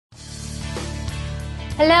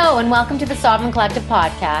Hello, and welcome to the Sovereign Collective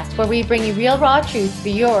podcast, where we bring you real, raw truths for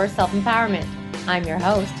your self-empowerment. I'm your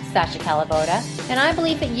host, Sasha Calavoda, and I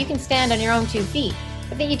believe that you can stand on your own 2 feet,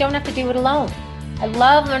 but that you don't have to do it alone. I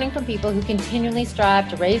love learning from people who continually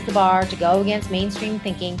strive to raise the bar, to go against mainstream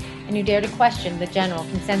thinking, and who dare to question the general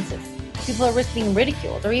consensus. People who risk being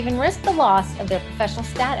ridiculed or even risk the loss of their professional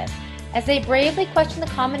status, as they bravely question the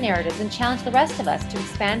common narratives and challenge the rest of us to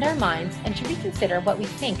expand our minds and to reconsider what we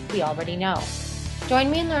think we already know.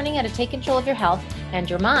 Join me in learning how to take control of your health and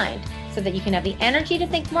your mind so that you can have the energy to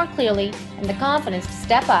think more clearly and the confidence to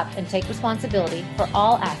step up and take responsibility for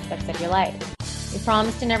all aspects of your life. We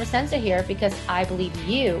promise to never censor here because I believe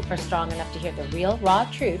you are strong enough to hear the real, raw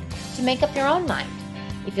truth to make up your own mind.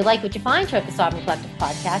 If you like what you find here at the Sovereign Collective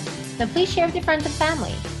podcast, then please share with your friends and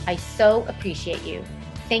family. I so appreciate you.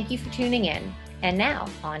 Thank you for tuning in. And now,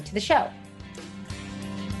 on to the show.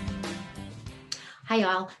 Hi,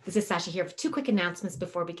 y'all. This is Sasha here for 2 quick announcements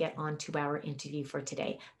before we get on to our interview for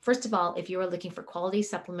today. First of all, if you are looking for quality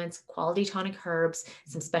supplements, quality tonic herbs,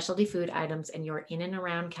 some specialty food items, and you're in and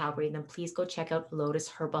around Calgary, then please go check out Lotus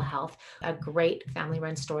Herbal Health, a great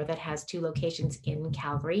family-run store that has 2 locations in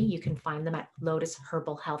Calgary. You can find them at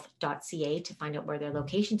lotusherbalhealth.ca to find out where their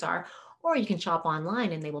locations are, or you can shop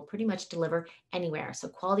online and they will pretty much deliver anywhere. So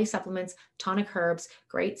quality supplements, tonic herbs,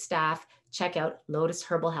 great staff. Check out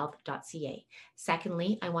lotusherbalhealth.ca.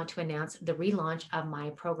 Secondly, I want to announce the relaunch of my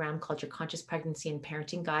program called Your Conscious Pregnancy and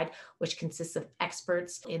Parenting Guide, which consists of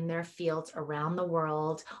experts in their fields around the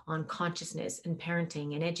world on consciousness and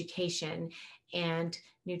parenting and education and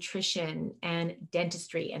nutrition and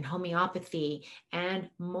dentistry and homeopathy and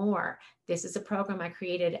more. This is a program I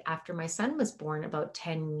created after my son was born about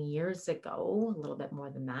 10 years ago, a little bit more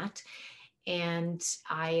than that. And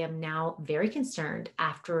I am now very concerned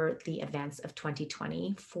after the events of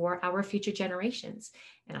 2020 for our future generations.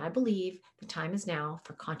 And I believe the time is now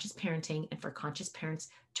for conscious parenting and for conscious parents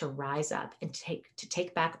to rise up and to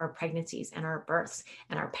take back our pregnancies and our births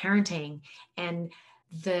and our parenting and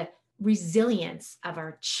the resilience of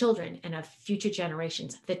our children and of future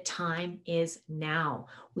generations. The time is now.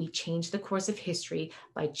 We change the course of history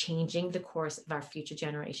by changing the course of our future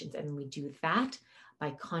generations. And we do that by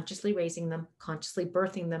consciously raising them, consciously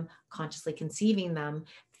birthing them, consciously conceiving them,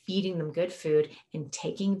 feeding them good food, and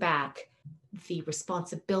taking back the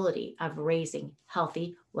responsibility of raising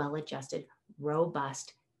healthy, well-adjusted,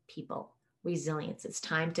 robust people. Resilience. It's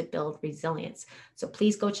time to build resilience. So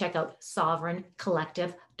please go check out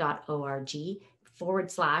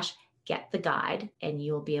sovereigncollective.org/get the guide, and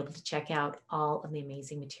you'll be able to check out all of the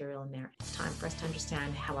amazing material in there. It's time for us to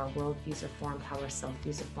understand how our worldviews are formed, how our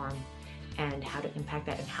self-views are formed, and how to impact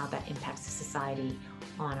that and how that impacts the society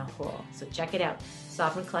on a whole. So check it out,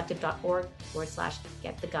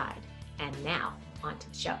 sovereigncollective.org/get the guide. And now on to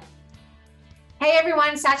the show. Hey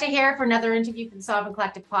everyone, Sasha here for another interview for the Sovereign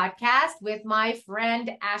Collective podcast with my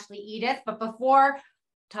friend Ashley Edith. But before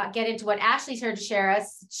get into what Ashley's here to share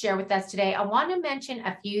with us today, I want to mention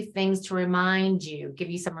a few things to remind you, give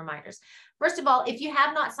you some reminders. First of all, if you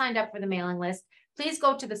have not signed up for the mailing list, please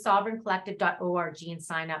go to the sovereigncollective.org and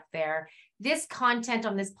sign up there. This content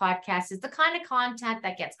on this podcast is the kind of content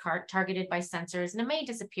that gets targeted by censors, and it may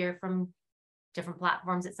disappear from different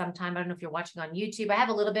platforms at some time. I don't know if you're watching on YouTube. I have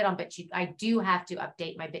a little bit on BitChute. I do have to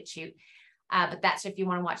update my BitChute, but that's if you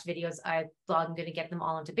want to watch videos. I'm going to get them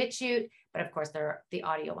all into BitChute, but of course they're the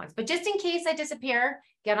audio ones. But just in case I disappear,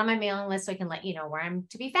 get on my mailing list so I can let you know where I'm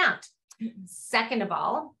to be found. Second of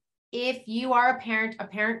all, if you are a parent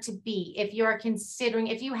to be, if you are considering,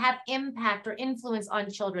 if you have impact or influence on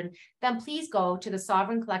children, then please go to the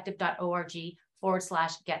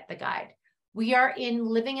sovereigncollective.org/get the guide. We are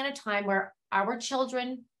living in a time where our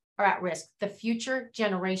children are at risk. The future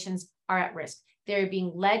generations are at risk. They're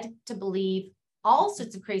being led to believe all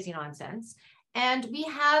sorts of crazy nonsense. And we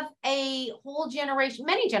have a whole generation,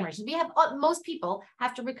 many generations. Most people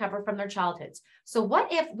have to recover from their childhoods. So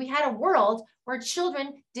what if we had a world where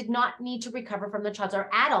children did not need to recover from their childhoods, or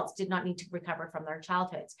adults did not need to recover from their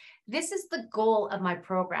childhoods? This is the goal of my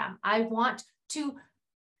program. I want to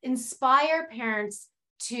inspire parents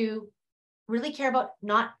to really care about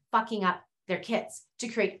not fucking up their kids, to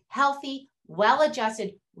create healthy,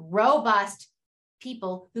 well-adjusted, robust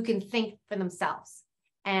people who can think for themselves.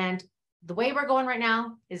 And the way we're going right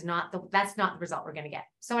now is that's not the result we're going to get.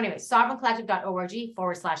 So anyway,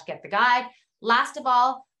 sovereigncollective.org/get the guide. Last of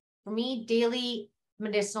all, for me, daily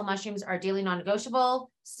medicinal mushrooms are daily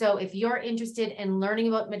non-negotiable. So if you're interested in learning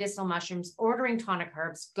about medicinal mushrooms, ordering tonic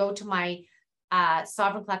herbs, go to my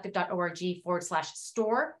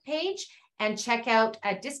sovereigncollective.org/store page and check out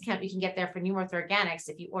a discount you can get there for New Earth Organics.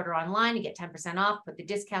 If you order online, you get 10% off. Put the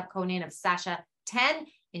discount code in of Sasha 10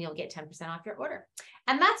 and you'll get 10% off your order.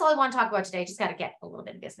 And that's all I want to talk about today. Just got to get a little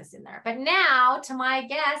bit of business in there. But now to my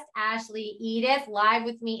guest, Ashley Edith, live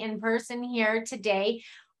with me in person here today.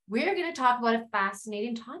 We're going to talk about a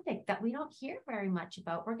fascinating topic that we don't hear very much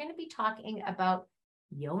about. We're going to be talking about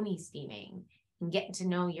Yoni steaming and getting to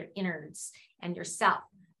know your innards and yourself.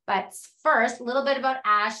 But first, a little bit about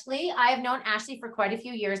Ashley. I have known Ashley for quite a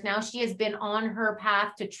few years now. She has been on her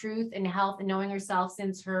path to truth and health and knowing herself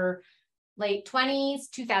since her late 20s,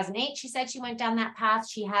 2008. She said she went down that path.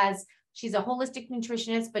 She's a holistic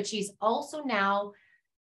nutritionist, but she's also now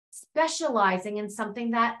specializing in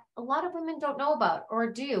something that a lot of women don't know about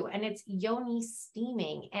or do, and it's Yoni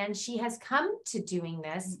steaming. And she has come to doing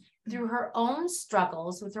this through her own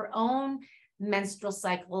struggles with her own menstrual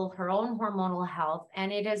cycle, her own hormonal health,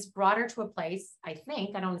 and it has brought her to a place, I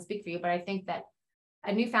think, I don't want to speak for you, but I think that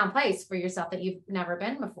a newfound place for yourself that you've never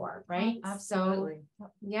been before, right? Absolutely.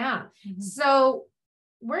 So, yeah. So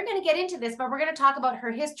we're going to get into this, but we're going to talk about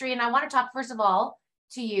her history. And I want to talk, first of all,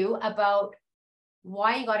 to you about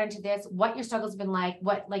why you got into this, what your struggles have been like,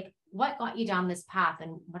 what got you down this path,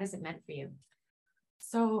 and what has it meant for you?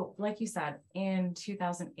 So like you said, in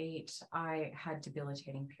 2008, I had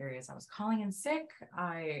debilitating periods. I was calling in sick.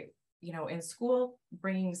 In school,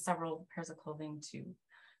 bringing several pairs of clothing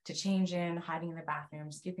to change in, hiding in the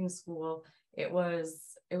bathroom, skipping school. It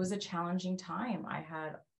was a challenging time. I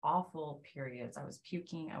had awful periods. I was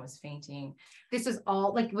puking, I was fainting. This was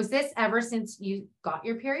all was this ever since you got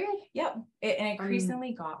your period? Yep. It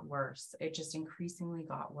increasingly got worse. It just increasingly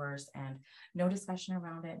got worse, and no discussion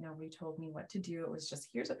around it. Nobody told me what to do. It was just,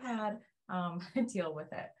 here's a pad, deal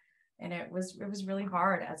with it. And it was really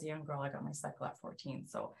hard as a young girl. I got my cycle at 14.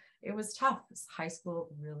 So it was tough. High school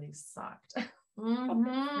really sucked.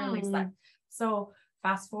 Really sucked. So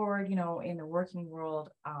fast forward, in the working world,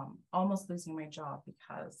 almost losing my job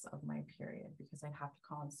because of my period, because I'd have to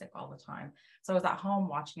call in sick all the time. So I was at home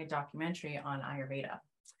watching a documentary on Ayurveda.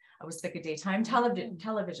 I was sick of daytime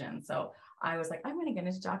television. So I was like, I'm going to get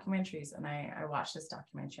into documentaries. And I watched this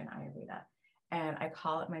documentary on Ayurveda, and I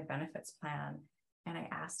call it my benefits plan. And I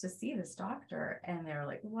asked to see this doctor, and they're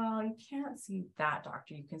like, well, you can't see that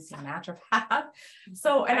doctor. You can see a naturopath.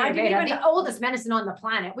 So, and I didn't even the oldest medicine on the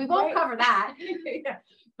planet. We won't cover that. Yeah.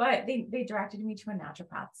 But they directed me to a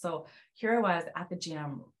naturopath. So here I was at the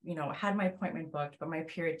gym, had my appointment booked, but my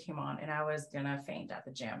period came on and I was going to faint at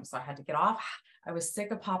the gym. So I had to get off. I was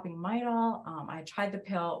sick of popping Midol. I tried the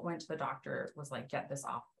pill, went to the doctor, was like, get this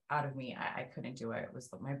out of me. I couldn't do it. It was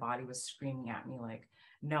my body was screaming at me like,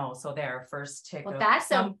 no. So first tick of that's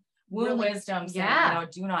some wound wisdom saying,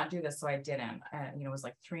 do not do this. So I didn't. It was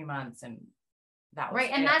like 3 months, and that was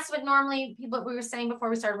right. And that's what normally what we were saying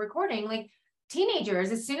before we started recording, like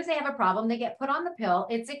teenagers, as soon as they have a problem, they get put on the pill.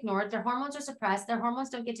 It's ignored. Their hormones are suppressed. Their hormones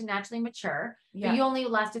don't get to naturally mature. Yeah. But you only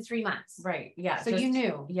lasted 3 months. Right. Yeah. So you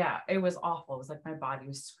knew. Yeah. It was awful. It was like my body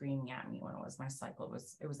was screaming at me when it was my cycle.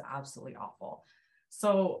 It was absolutely awful.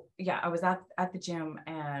 So yeah, I was at the gym,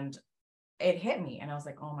 and it hit me, and I was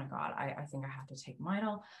like, oh my God, I think I have to take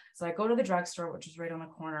Midol. So I go to the drugstore, which was right on the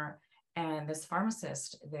corner, and this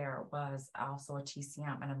pharmacist there was also a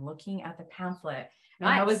TCM, and I'm looking at the pamphlet, and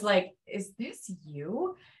I was like, is this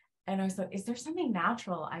you? And I was like, is there something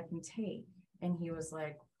natural I can take? And he was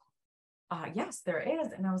like, yes, there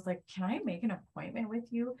is. And I was like, can I make an appointment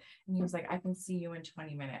with you? And he was like, I can see you in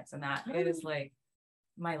 20 minutes. And that it is like,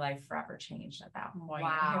 my life forever changed at that point.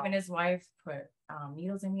 Wow. Him and his wife put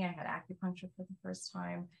needles in me. I had acupuncture for the first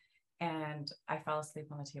time, and I fell asleep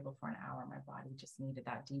on the table for an hour. My body just needed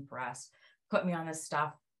that deep rest. Put me on this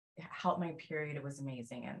stuff, helped my period. It was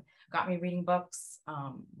amazing, and got me reading books,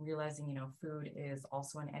 realizing, food is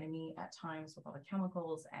also an enemy at times with all the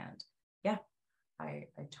chemicals. And yeah, I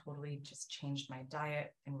totally just changed my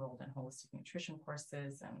diet, enrolled in holistic nutrition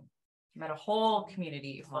courses, and met a whole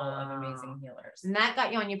community full of amazing healers. And that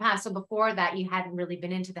got you on your path. So before that, you hadn't really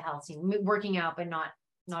been into the health scene, working out, but not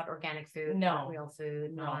organic food, not real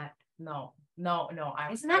food, No.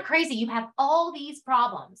 Isn't that crazy? You have all these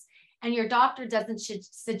problems, and your doctor should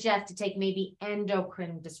suggest to take maybe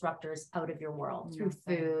endocrine disruptors out of your world through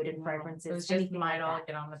food and fragrances. It was just Midol,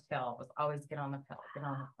 get on the pill. It was always get on the pill, get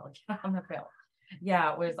on the pill, get on the pill.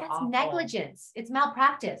 Yeah, it was awful. Negligence. It's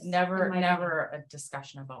malpractice. Never a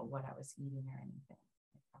discussion about what I was eating or anything.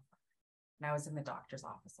 And I was in the doctor's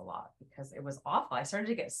office a lot because it was awful. I started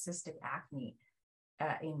to get cystic acne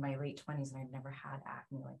in my late 20s, and I'd never had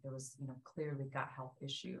acne. Like there was, clearly gut health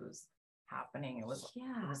issues happening. It was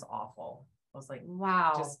awful. I was like,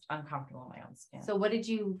 wow, just uncomfortable in my own skin. So what did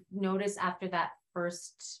you notice after that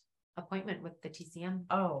first appointment with the TCM?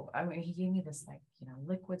 Oh, I mean, he gave me this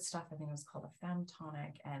liquid stuff. I think it was called a fem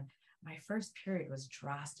tonic, and my first period was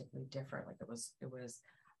drastically different. Like it was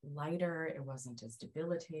lighter. It wasn't as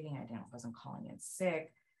debilitating. Wasn't calling in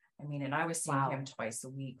sick. I mean, and I was seeing him twice a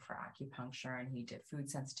week for acupuncture, and he did food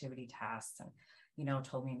sensitivity tests and,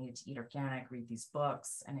 told me I needed to eat organic, read these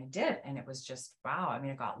books. And I did. And it was just, wow. I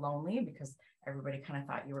mean, I got lonely because everybody kind of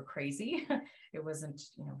thought you were crazy. It wasn't,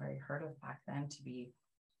 very heard of back then to be,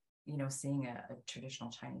 seeing a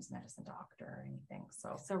traditional Chinese medicine doctor or anything.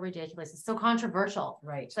 So ridiculous. It's so controversial.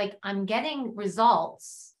 Right. It's like I'm getting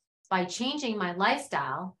results by changing my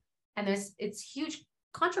lifestyle, and it's huge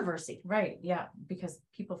controversy. Right. Yeah. Because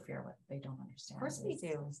people fear what they don't understand. Of course they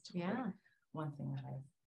do. Yeah. One thing that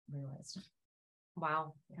I've realized.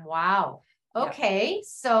 Wow. Yeah. Wow. Okay. Yeah.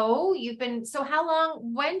 So how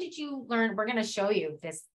long, when did you learn? We're going to show you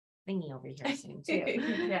this thingy over here soon too.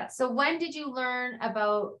 Yeah. So when did you learn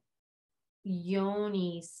about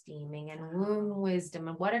Yoni steaming and womb wisdom,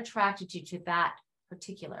 and what attracted you to that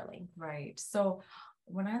particularly? Right. So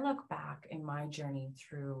when I look back in my journey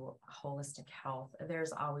through holistic health,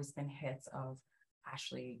 there's always been hits of,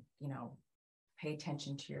 Ashley, pay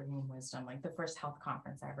attention to your womb wisdom. Like the first health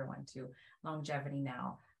conference I ever went to, Longevity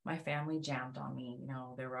Now, my family jammed on me.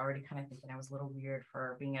 They were already kind of thinking I was a little weird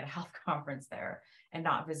for being at a health conference there and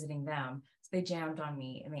not visiting them. So they jammed on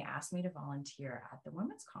me and they asked me to volunteer at the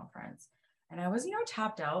women's conference. And I was,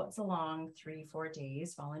 tapped out. It's a long 3-4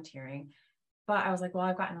 days volunteering. But I was like, well,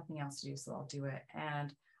 I've got nothing else to do, so I'll do it.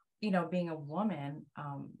 And, being a woman,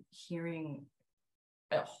 hearing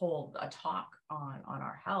a talk on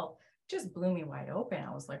our health just blew me wide open.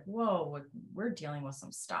 I was like, whoa, we're dealing with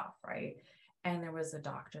some stuff, right? And there was a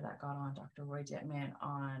doctor that got on, Dr. Roy Dittman,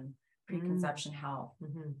 on preconception health.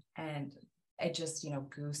 Mm-hmm. And it just,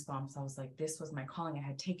 goosebumps. I was like, this was my calling. I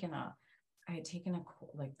had taken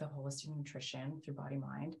like the holistic nutrition through body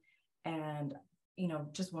mind, and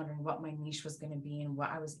just wondering what my niche was going to be and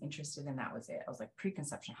what I was interested in. That was it. I was like,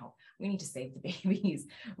 preconception health. We need to save the babies.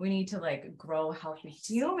 We need to like grow healthy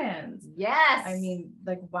humans. Yes. I mean,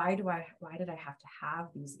 like, why did I have to have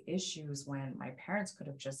these issues when my parents could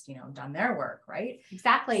have just, done their work, right?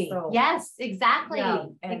 Exactly. So, yes, exactly. Yeah,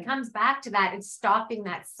 it comes back to that. It's stopping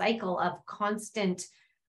that cycle of constant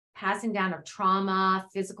passing down of trauma,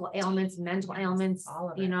 physical ailments, mental ailments, all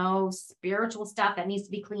of it. Spiritual stuff that needs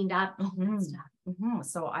to be cleaned up. Mm-hmm. Mm-hmm.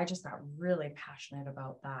 So I just got really passionate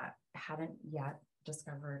about that. I hadn't yet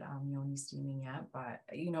discovered Yoni steaming yet, but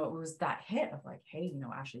it was that hit of like, hey,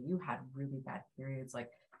 Ashley, you had really bad periods. Like,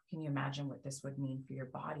 can you imagine what this would mean for your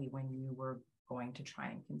body when you were going to try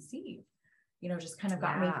and conceive? Just kind of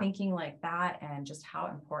got me thinking like that, and just how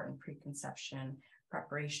important preconception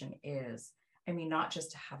preparation is. I mean, not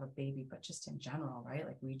just to have a baby, but just in general, right?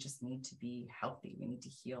 Like we just need to be healthy. We need to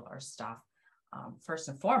heal our stuff. First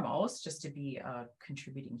and foremost, just to be a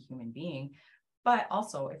contributing human being, but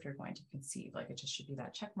also if you're going to conceive, like it just should be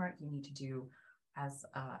that check mark you need to do as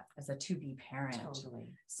a to-be parent. Totally.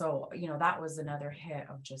 So, that was another hit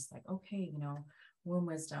of just like, okay, womb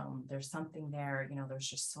wisdom, there's something there, there's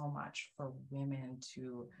just so much for women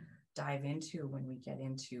to dive into when we get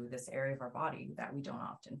into this area of our body that we don't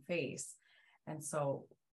often face. And so,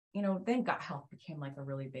 then gut health became like a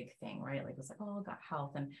really big thing, right? Like it was like, oh, gut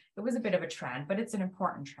health. And it was a bit of a trend, but it's an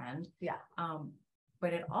important trend. Yeah.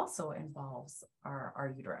 But it also involves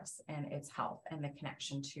our uterus and its health and the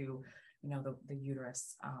connection to, the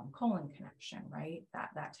uterus colon connection, right?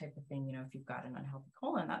 That type of thing. If you've got an unhealthy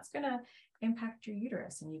colon, that's going to impact your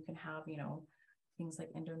uterus, and you can have, things like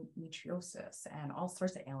endometriosis and all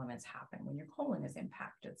sorts of ailments happen when your colon is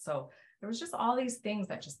impacted. So there was just all these things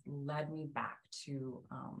that just led me back to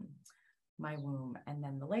my womb. And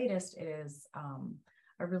then the latest is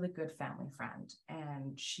a really good family friend,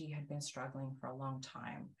 and she had been struggling for a long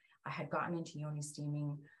time. I had gotten into Yoni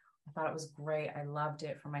steaming. I thought it was great. I loved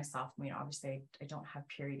it for myself. I mean, obviously I don't have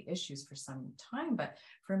period issues for some time, but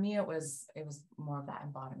for me, it was more of that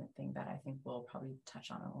embodiment thing that I think we'll probably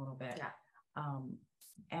touch on a little bit. Yeah.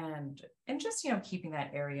 And just, keeping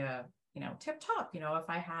that area, tip top, if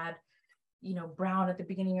I had, brown at the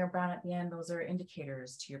beginning or brown at the end, those are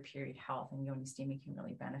indicators to your period health, and Yoni steaming can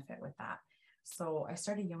really benefit with that. So I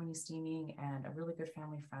started Yoni steaming, and a really good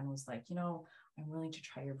family friend was like, I'm willing to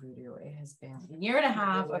try your voodoo. It has been a year and a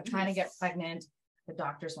half of trying to get pregnant. The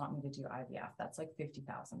doctors want me to do IVF. That's like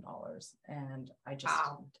 $50,000. And I just,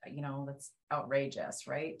 that's outrageous,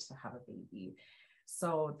 right? To have a baby.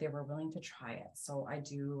 So they were willing to try it. So I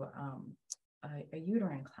do a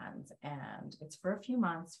uterine cleanse, and it's for a few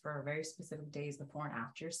months, for very specific days before and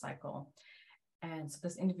after your cycle. And so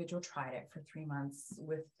this individual tried it for 3 months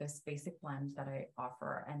with this basic blend that I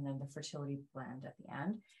offer, and then the fertility blend at the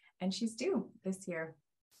end. And she's due this year.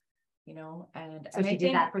 you know, and so she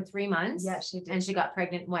did that for 3 months. Yeah, she did. And she got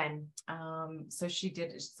pregnant when? So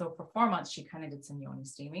for 4 months, she kind of did some yoni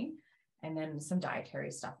steaming and then some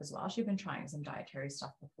dietary stuff as well. She'd been trying some dietary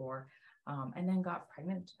stuff before, and then got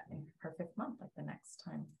pregnant in her 5th month, like the next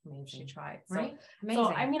time she tried. So, right. Amazing.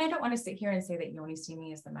 So, I mean, I don't want to sit here and say that yoni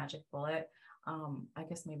steaming is the magic bullet. I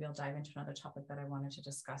guess maybe I'll dive into another topic that I wanted to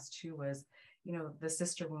discuss too was, you know, the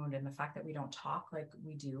sister wound and the fact that we don't talk like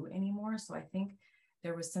we do anymore. So I think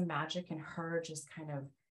there was some magic in her just kind of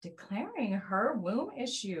declaring her womb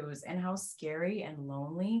issues and how scary and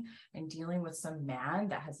lonely and dealing with some man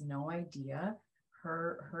that has no idea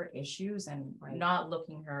her issues and not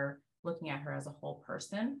looking at her as a whole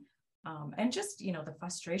person. And just, you know, the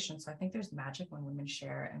frustration. So I think there's magic when women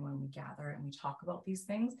share and when we gather and we talk about these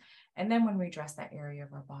things. And then when we address that area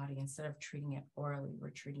of our body, instead of treating it orally, we're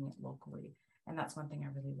treating it locally. And that's one thing I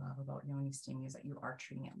really love about yoni steaming is that you are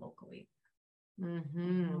treating it locally.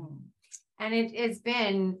 And it's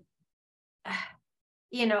been,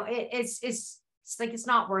 you know, it's like, it's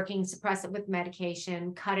not working. Suppress it with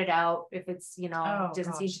medication, cut it out. If it's, you know,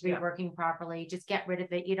 doesn't seem to be working properly, just get rid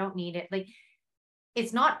of it. You don't need it. Like,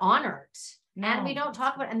 it's not honored. No. And we don't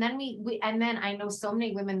talk about it. And then and then I know so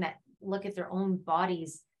many women that look at their own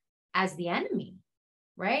bodies as the enemy,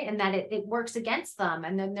 right? And that it works against them.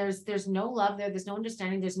 And then there's no love there. There's no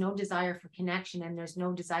understanding. There's no desire for connection. And there's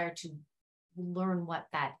no desire to learn what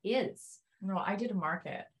that is. No, I did a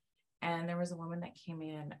market and there was a woman that came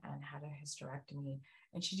in and had a hysterectomy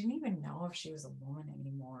and she didn't even know if she was a woman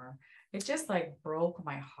anymore. It just like broke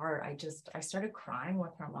my heart. I started crying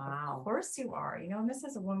with her. Wow. Of course you are, you know, and this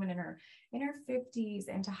is a woman in her 50s,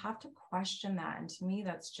 and to have to question that. And to me,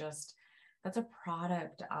 that's a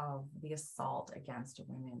product of the assault against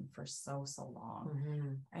women for so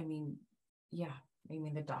long. I mean, yeah. I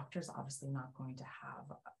mean, the doctor's obviously not going to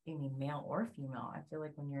have any male or female. I feel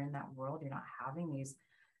like when you're in that world, you're not having these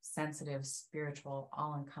sensitive, spiritual,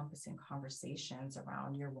 all-encompassing conversations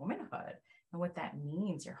around your womanhood and what that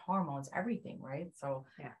means, your hormones, everything, right? So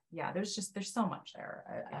yeah, there's so much there,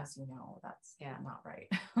 as you know, that's not right.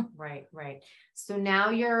 Right. So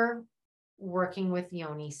now you're working with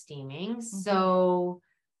yoni steaming. So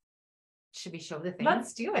should we show the thing?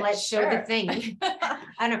 Let's do it. Let's show the thing.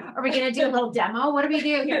 I don't know. Are we going to do a little demo? What do we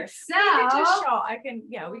do here? So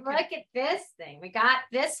we look at this thing. We got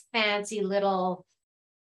this fancy little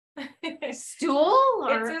stool.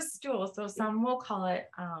 It's a stool. So some will call it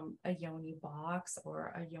a yoni box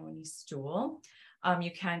or a yoni stool.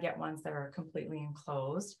 You can get ones that are completely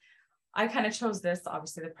enclosed. I kind of chose this.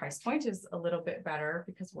 Obviously, the price point is a little bit better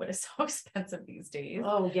because wood is so expensive these days.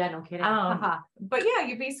 Oh, yeah, no kidding. But yeah,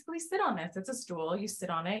 you basically sit on this. It's a stool. You sit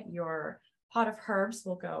on it. Your pot of herbs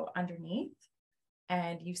will go underneath,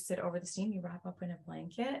 and you sit over the steam. You wrap up in a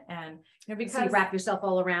blanket, and you know, because so you wrap yourself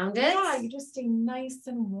all around it. Yeah, you just stay nice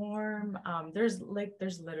and warm. There's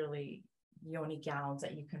literally yoni gowns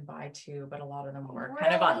that you can buy too, but a lot of them were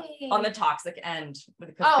kind of on the toxic end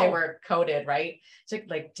because they were coated, right,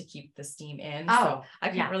 to keep the steam in. So I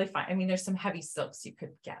can't really find. I mean, there's some heavy silks you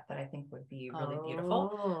could get that I think would be really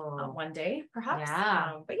beautiful one day, perhaps.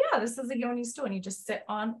 But yeah, this is a yoni stool, and you just sit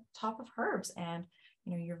on top of herbs, and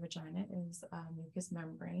you know, your vagina is a mucous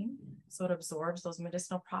membrane, so it absorbs those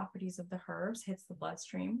medicinal properties of the herbs, hits the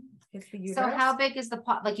bloodstream, hits the uterus. So how big is the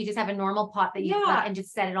pot? Like you just have a normal pot that you put and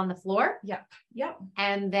just set it on the floor? Yep.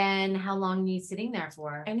 And then how long are you sitting there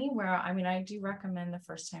for? Anywhere. I mean, I do recommend the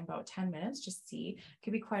first time about 10 minutes, just see. It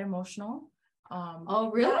can be quite emotional. Oh,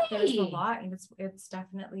 really? Yeah, there's a lot, and it's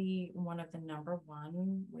definitely one of the number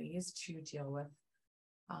one ways to deal with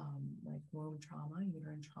like womb trauma,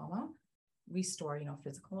 uterine trauma. We store, you know,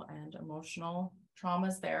 physical and emotional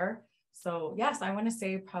traumas there. So yes, I want to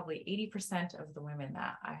say probably 80% of the women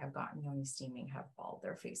that I have gotten yoni steaming have bawled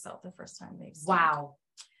their face out the first time they've steamed. Wow.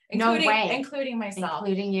 No way. Including myself.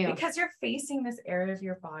 Including you. Because you're facing this area of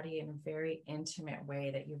your body in a very intimate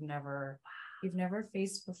way that you've never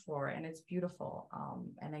faced before. And it's beautiful.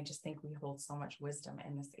 And I just think we hold so much wisdom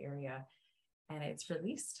in this area, and it's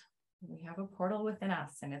released. We have a portal within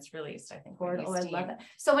us, and it's released. I think. Portal. I love it.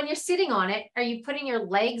 So when you're sitting on it, are you putting your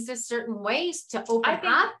legs a certain ways to open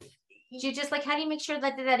up? Do you just like, how do you make sure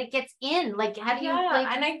that it gets in? Like, how do you like?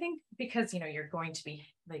 And I think because, you know, you're going to be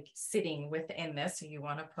like sitting within this, so you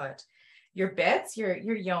want to put your bits, your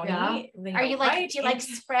yoni. Yeah. Are you like, do you like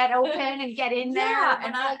spread open and get in there?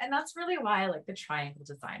 Yeah, and that's really why I like the triangle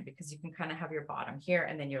design, because you can kind of have your bottom here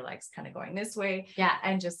and then your legs kind of going this way. Yeah.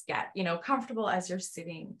 And just get, you know, comfortable as you're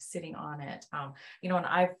sitting on it. You know, and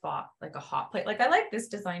I've bought like a hot plate. Like I like this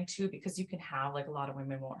design too, because you can have, like, a lot of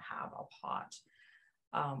women won't have a pot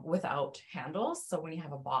without handles. So when you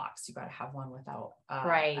have a box, you got to have one without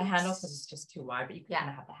Right. a handle because it's just too wide, but you can kind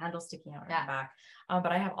of have the handle sticking out in the back.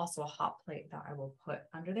 But I have also a hot plate that I will put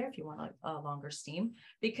under there if you want like a longer steam,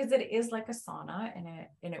 because it is like a sauna,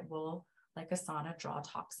 and it will, like a sauna, draw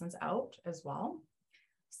toxins out as well.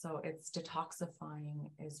 So it's detoxifying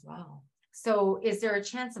as well. So is there a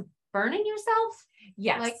chance of burning yourself?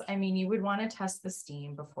 Yes. Like, I mean, you would want to test the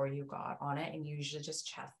steam before you got on it, and you usually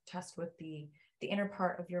just test with the inner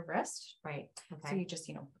part of your wrist. Right. Okay. So you just,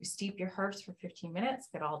 you steep your herbs for 15 minutes,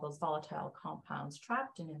 get all those volatile compounds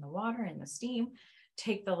trapped in the water and the steam,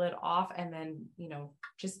 take the lid off, and then,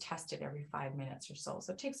 just test it every 5 minutes or so.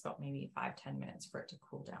 So it takes about maybe 5-10 minutes for it to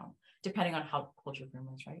cool down, depending on how cold your room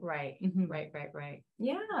is, right? Right. Mm-hmm. Right.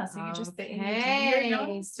 Yeah. So you just,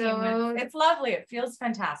 okay. So it's lovely. It feels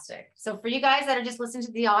fantastic. So for you guys that are just listening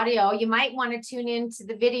to the audio, you might want to tune into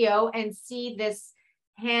the video and see this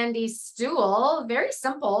handy stool. Very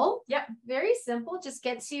simple. Yep. Very simple. Just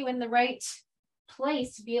gets you in the right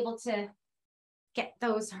place to be able to get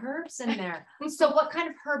those herbs in there. So what kind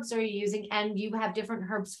of herbs are you using? And you have different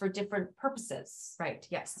herbs for different purposes. Right.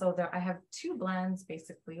 Yes. So I have 2 blends,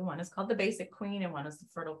 basically. One is called the Basic Queen and one is the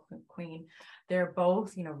Fertile Queen. They're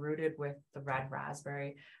both, rooted with the red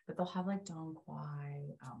raspberry, but they'll have like dong quai,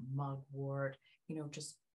 mugwort,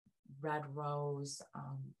 just red rose,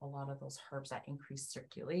 a lot of those herbs that increase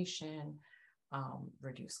circulation,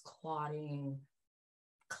 reduce clotting,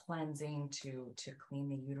 cleansing to clean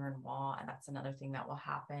the uterine wall. And that's another thing that will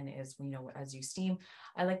happen is, as you steam,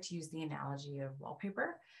 I like to use the analogy of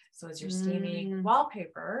wallpaper. So as you're steaming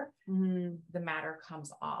wallpaper, the matter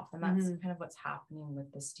comes off, and that's kind of what's happening with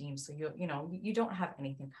the steam. So you don't have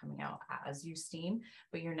anything coming out as you steam,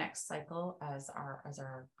 but your next cycle, as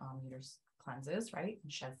our uterus cleanses, right,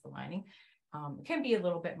 and sheds the lining, it can be a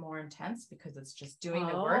little bit more intense because it's just doing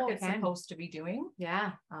the work it's supposed to be doing.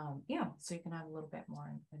 Yeah. So you can have a little bit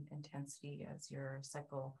more intensity as your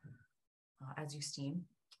cycle, as you steam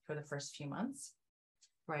for the first few months.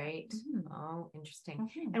 Right. Oh, interesting.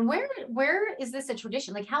 And where is this a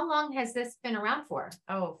tradition? Like, how long has this been around for?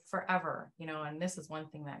 Oh, forever. And this is one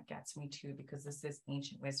thing that gets me too, because this is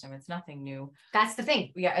ancient wisdom. It's nothing new. That's the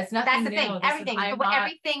thing. Yeah, it's nothing new. That's the thing. Everything.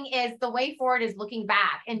 Everything is, the way forward is looking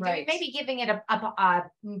back and maybe giving it a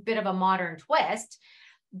bit of a modern twist,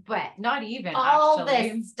 but not even all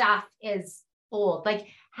this stuff is old. Like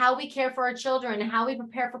how we care for our children, how we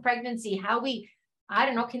prepare for pregnancy, how we,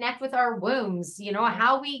 connect with our wombs,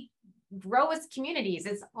 how we grow as communities.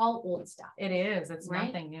 It's all old stuff. It is. It's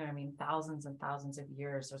nothing new. I mean, thousands and thousands of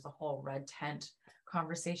years. There's a whole red tent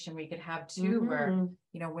conversation we could have too, where,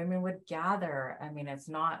 women would gather. I mean, it's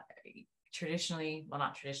not traditionally, well,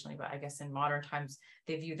 not traditionally, but I guess in modern times,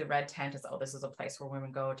 they view the red tent as, this is a place where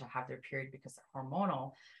women go to have their period because they're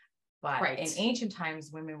hormonal. But in ancient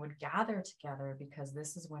times, women would gather together because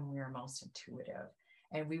this is when we are most intuitive.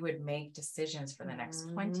 And we would make decisions for the next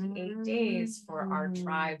 28 days for our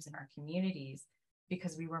tribes and our communities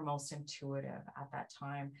because we were most intuitive at that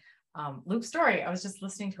time. Luke Story, I was just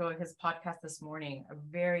listening to his podcast this morning, a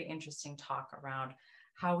very interesting talk around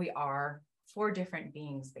how we are 4 different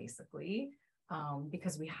beings, basically,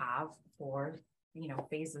 because we have 4,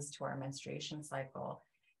 phases to our menstruation cycle.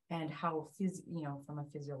 And how, from a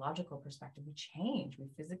physiological perspective, we change, we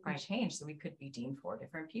physically change. So we could be deemed 4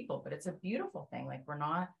 different people, but it's a beautiful thing. Like we're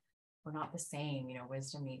not the same,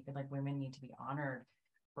 women need to be honored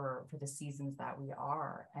for the seasons that we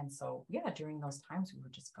are. And so, during those times, we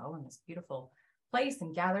would just go in this beautiful place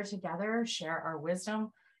and gather together, share our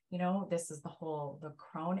wisdom. This is the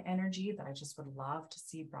crone energy that I just would love to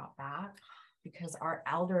see brought back, because our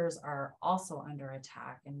elders are also under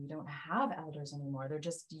attack, and we don't have elders anymore. They're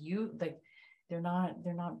just they're not,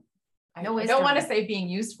 I don't want to say being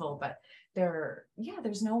useful, but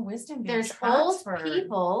there's no wisdom. There's old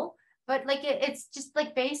people, but it's just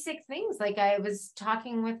like basic things. Like I was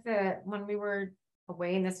talking with when we were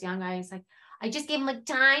away in this young, I just gave him like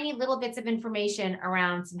tiny little bits of information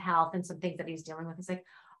around some health and some things that he's dealing with. It's like,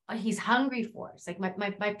 he's hungry for it. It's like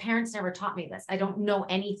my parents never taught me this. I don't know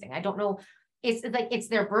anything. I don't know. It's like, it's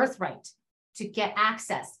their birthright to get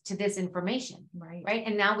access to this information. Right.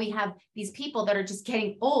 And now we have these people that are just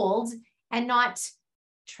getting old and not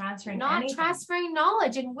transferring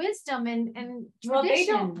knowledge and wisdom and well, tradition. They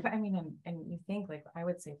don't, I mean, and you think, like, I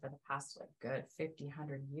would say for the past good 50,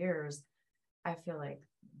 100 years, I feel like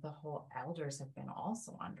the whole elders have been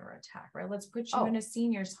also under attack, right? Let's put you in a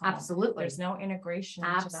senior's home. Absolutely. There's no integration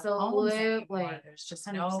into the homes anymore. There's just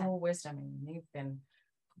 100%. No wisdom, and they've been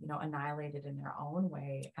annihilated in their own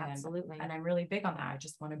way. Absolutely. And I'm really big on that. I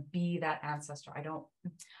just want to be that ancestor. I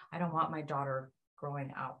don't want my daughter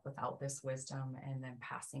growing up without this wisdom and then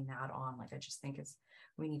passing that on. Like, I just think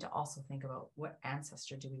we need to also think about what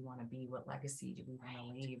ancestor do we want to be? What legacy do we want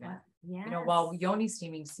to leave? And, Yes. while Yoni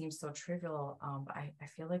steaming seems so trivial, but I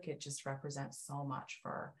feel like it just represents so much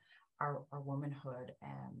for our womanhood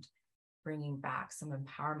and bringing back some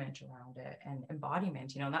empowerment around it and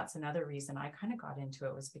embodiment. And that's another reason I kind of got into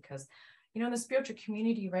it, was because, in the spiritual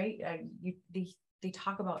community, right? They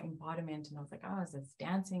talk about embodiment, and I was like, oh, it's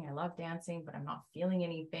dancing. I love dancing, but I'm not feeling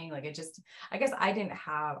anything. Like, I guess I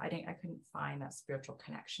couldn't find that spiritual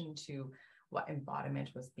connection to what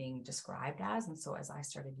embodiment was being described as. And so as I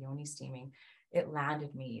started Yoni steaming, it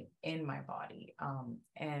landed me in my body.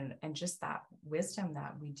 And just that wisdom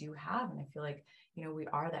that we do have. And I feel like, we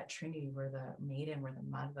are that trinity. We're the maiden, we're the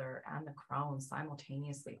mother, and the crone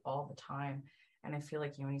simultaneously all the time. And I feel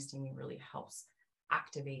like Yoni steaming really helps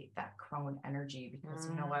activate that crone energy, because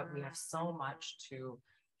you know what, we have so much to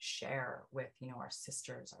share with our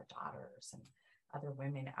sisters, our daughters, and other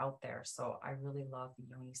women out there. So I really love the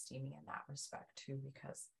Yoni steaming in that respect too,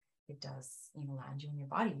 because it does land you in your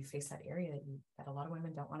body. You face that area that a lot of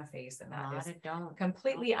women don't want to face, and that is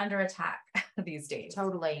completely under attack these days.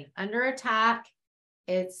 Totally under attack.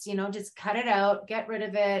 It's just cut it out, get rid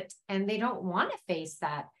of it, and they don't want to face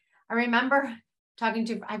that. I remember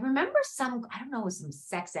some, I don't know, it was some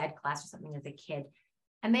sex ed class or something as a kid.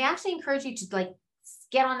 And they actually encourage you to like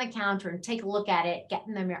get on the counter and take a look at it, get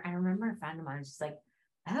in the mirror. I remember a friend of mine was just like,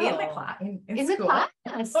 oh, in the class, in the class,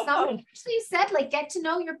 somebody actually said, like, get to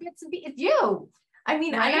know your bits and pieces. You. I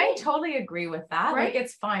mean, right? I totally agree with that. Right? Like,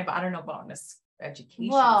 it's fine, but I don't know about this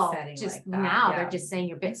education setting. Just like that. now they're just saying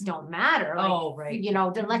your bits don't matter. Like, right.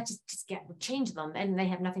 Then let's just change them, and they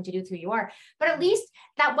have nothing to do with who you are. But at least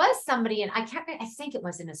that was somebody, and I think it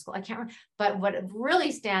was in a school. I can't remember. But what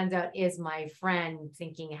really stands out is my friend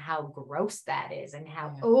thinking how gross that is, and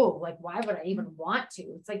how, like, why would I even want to?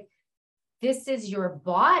 It's like, this is your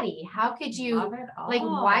body. How could you, like,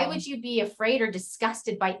 why would you be afraid or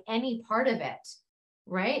disgusted by any part of it?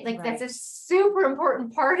 Right? Like, that's a super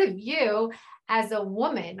important part of you as a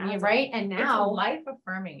woman, right? And now it's life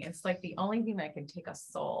affirming. It's like the only thing that can take a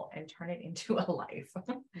soul and turn it into a life.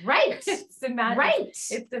 Right.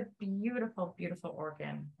 It's a beautiful, beautiful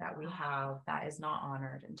organ that we have that is not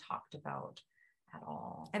honored and talked about at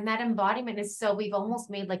all. And that embodiment is we've almost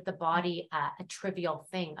made like the body a trivial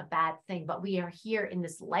thing, a bad thing, but we are here in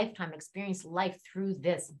this lifetime, experience life through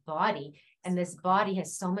this body. And this body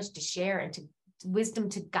has so much to share and to wisdom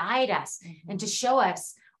to guide us and to show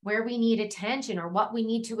us where we need attention or what we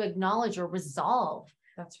need to acknowledge or resolve.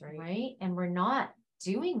 That's right. Right. And we're not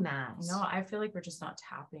doing that. No, I feel like we're just not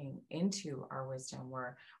tapping into our wisdom.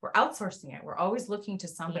 We're outsourcing it. We're always looking to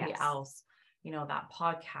somebody else, that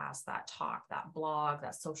podcast, that talk, that blog,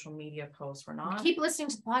 that social media post. We're not keep listening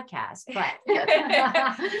to the podcast, but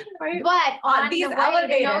right? But on these the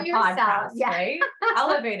elevated podcasts, right?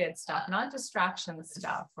 Elevated stuff, not distraction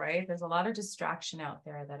stuff, right? There's a lot of distraction out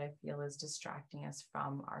there that I feel is distracting us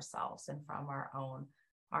from ourselves and from our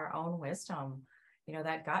own wisdom.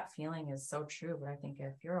 That gut feeling is so true. But I think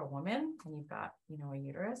if you're a woman and you've got, a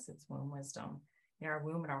uterus, it's womb wisdom. Our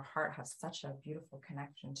womb and our heart have such a beautiful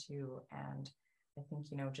connection too. And I think,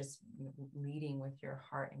 just leading with your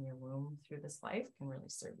heart and your womb through this life can really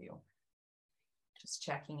serve you. Just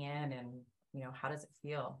checking in and, how does it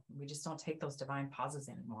feel? We just don't take those divine pauses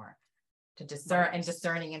anymore to discern and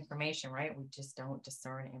discerning information, right? We just don't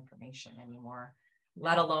discern information anymore,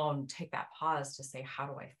 let alone take that pause to say, how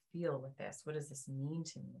do I feel with this? What does this mean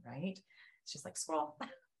to me? Right? It's just like scroll.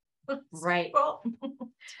 Right.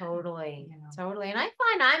 Totally. And I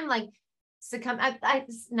find I'm like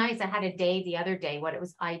it's nice. I had a day the other day. What it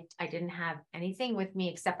was, I didn't have anything with me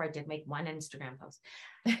except for I did make one Instagram post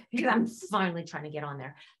because I'm finally trying to get on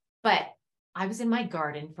there. But I was in my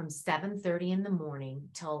garden from 7:30 in the morning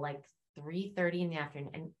till like 3:30 in the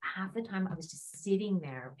afternoon. And half the time I was just sitting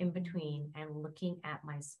there in between and looking at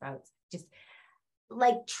my sprouts, just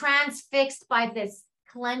like transfixed by this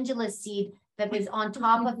calendula seed that was on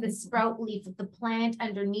top of the sprout leaf of the plant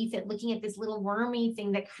underneath it, looking at this little wormy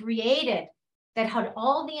thing that had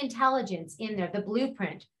all the intelligence in there, the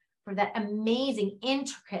blueprint for that amazing,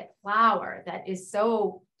 intricate flower that is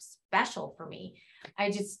so special for me.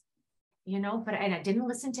 I just, and I didn't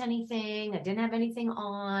listen to anything. I didn't have anything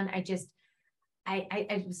on. It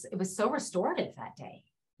was so restorative that day.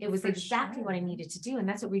 It was exactly what I needed to do. And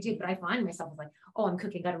that's what we do. But I find myself like, oh, I'm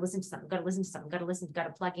cooking, got to listen to something, got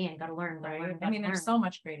to plug in, got to learn. Right. I mean, there's so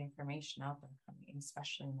much great information out there,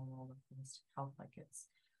 especially in the world of holistic health. Like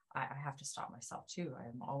I have to stop myself too.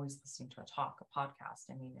 I'm always listening to a talk, a podcast.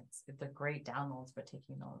 I mean, they're great downloads, but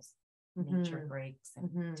taking those nature breaks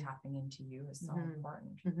and tapping into you is so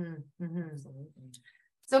important. Absolutely.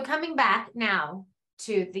 So coming back now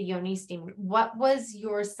to the Yoni steam, what was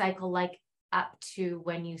your cycle like up to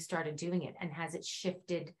when you started doing it? And has it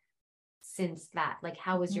shifted since that? Like,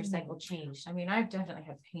 how has your cycle changed? I mean, I've definitely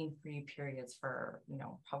had pain-free periods for, you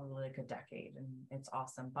know, probably like a decade, and it's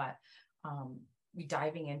awesome. But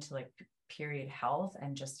diving into like period health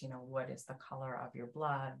and just, you know, what is the color of your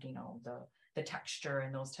blood, you know, the texture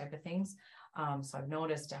and those type of things. So I've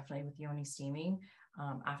noticed definitely with Yoni steaming,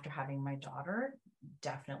 after having my daughter,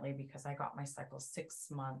 definitely, because I got my cycle 6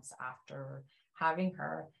 months after having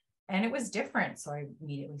her, and it was different. So I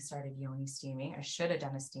immediately started Yoni steaming. I should have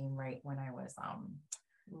done a steam right when I was,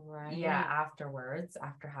 afterwards,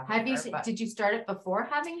 after having her. Did you start it before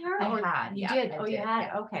having her? You did. You had.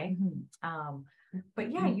 Yeah. Okay.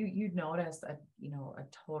 But yeah, you'd notice a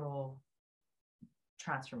total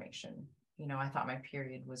transformation. You know, I thought my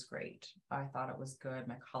period was great. I thought it was good.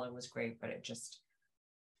 My color was great, but it just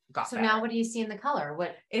got better. Now what do you see in the color?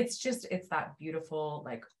 It's that beautiful,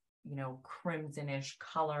 like, you know, crimsonish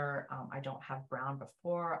color. I don't have brown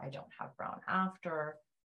before. I don't have brown after.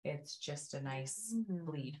 It's just a nice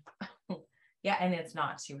bleed. Yeah. And it's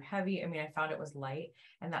not too heavy. I mean, I found it was light,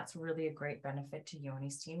 and that's really a great benefit to Yoni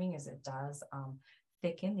steaming, is it does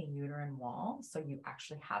thicken the uterine wall. So you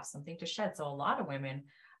actually have something to shed. So a lot of women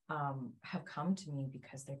have come to me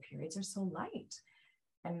because their periods are so light.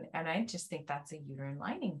 And I just think that's a uterine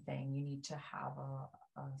lining thing. You need to have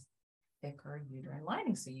a thicker uterine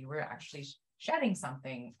lining, so you were actually shedding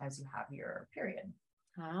something as you have your period.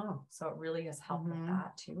 Oh, so it really has helped with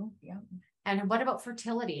that too. Yeah. And what about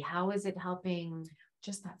fertility? How is it helping?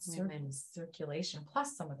 Just that circulation,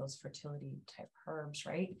 plus some of those fertility type herbs,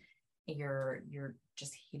 right? You're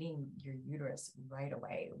just hitting your uterus right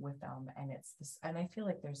away with them. And it's this, and I feel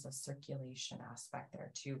like there's a circulation aspect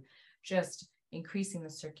there too, just increasing the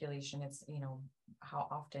circulation. It's, you know, how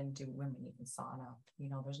often do women even sauna? You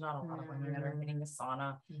know, there's not a lot of women that are hitting the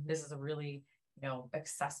sauna. This is a really, you know,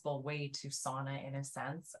 accessible way to sauna in a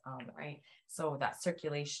sense. Right. So that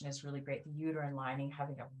circulation is really great. The uterine lining,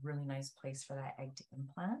 having a really nice place for that egg to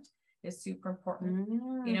implant, is super important.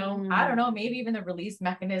 You know, I don't know, maybe even the release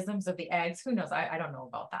mechanisms of the eggs, who knows? I don't know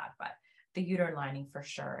about that, but the uterine lining for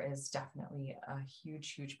sure is definitely a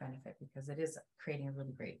huge benefit, because it is creating a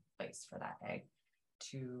really great place for that egg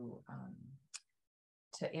to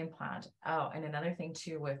implant. Oh, and another thing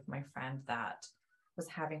too, with my friend that was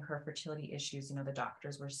having her fertility issues, you know, the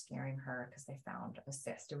doctors were scaring her because they found a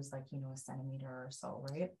cyst. It was like, you know, a centimeter or so,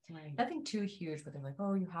 right? Nothing too huge, but they're like,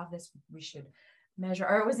 oh, you have this, we should measure,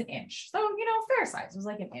 or it was an inch. So, you know, fair size. It was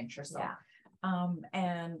like an inch or so. Yeah.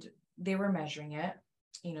 And they were measuring it.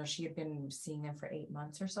 You know, she had been seeing them for 8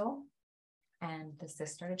 months or so. And the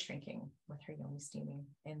cyst started shrinking with her Yoni steaming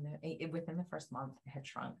within the first month. It had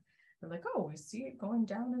shrunk. They're like, oh, we see it going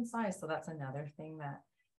down in size. So that's another thing that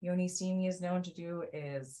Yoni steaming is known to do,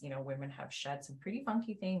 is, you know, women have shed some pretty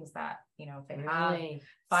funky things that, you know, if they have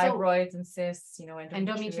fibroids and cysts, you know,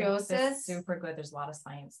 endometriosis, super good. There's a lot of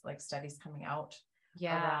science, like studies coming out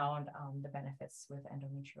around the benefits with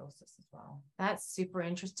endometriosis as well. That's super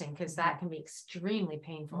interesting, because that can be extremely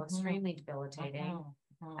painful, extremely debilitating.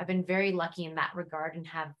 I've been very lucky in that regard and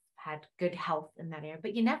have had good health in that area,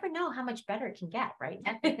 but you never know how much better it can get, right?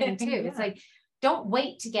 That's the thing too. It's like, don't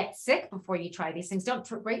wait to get sick before you try these things. Don't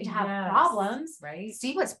wait to have problems, right?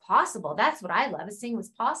 See what's possible. That's what I love, is seeing what's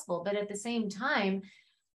possible. But at the same time,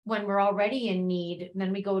 when we're already in need,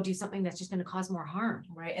 then we go do something that's just going to cause more harm.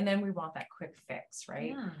 Right. And then we want that quick fix,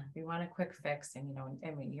 right? Yeah. We want a quick fix. And, you know, I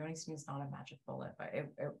mean, Yoni steaming is not a magic bullet, but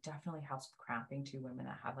it definitely helps with cramping to women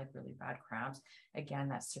that have like really bad cramps. Again,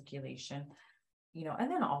 that circulation, you know, and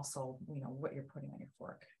then also, you know, what you're putting on your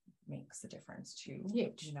fork makes a difference too.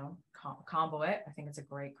 Huge. You know, combo it. I think it's a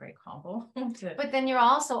great combo. But then you're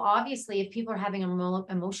also, obviously, if people are having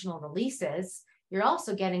emotional releases, you're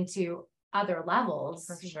also getting to other levels,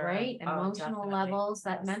 for sure. Right? Emotional levels,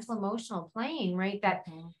 that mental emotional plane, right? That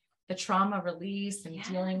the trauma release and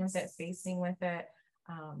dealing with it, facing with it.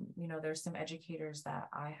 You know, there's some educators that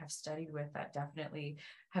I have studied with that definitely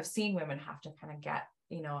have seen women have to kind of get,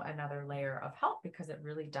 you know, another layer of help, because it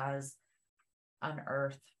really does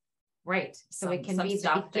unearth. Right. So it can be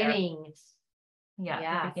the beginning.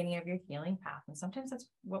 The beginning of your healing path. And sometimes that's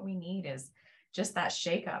what we need, is just that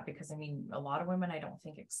shake up, because I mean, a lot of women, I don't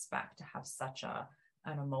think, expect to have such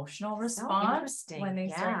an emotional response when they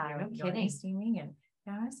start Yoni steaming. And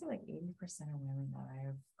honestly, like 80% of women that I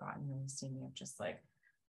have gotten Yoni steaming have just like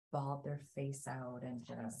bawled their face out and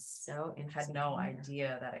just had no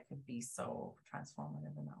idea that it could be so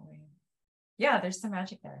transformative in that way. Yeah, there's some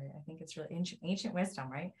magic there. I think it's really ancient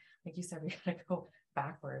wisdom, right? Like you said, we gotta go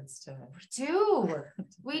backwards to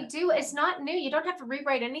we do. It's not new. You don't have to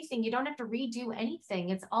rewrite anything. You don't have to redo anything.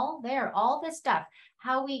 It's all there. All this stuff,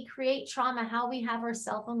 how we create trauma, how we have our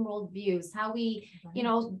self-owned worldviews, how we, you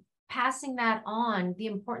know, passing that on, the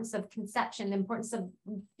importance of conception, the importance of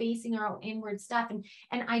facing our own inward stuff,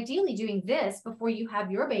 and ideally doing this before you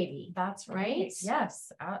have your baby. That's right.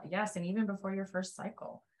 Yes. Yes. And even before your first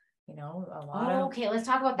cycle, you know, a lot of, okay, let's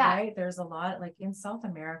talk about that. Right. There's a lot, like in South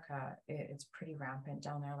America, it's pretty rampant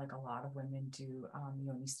down there. Like a lot of women do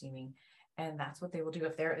Yoni steaming, and that's what they will do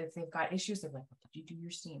if they've got issues. They're like, did you do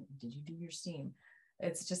your steam? Did you do your steam?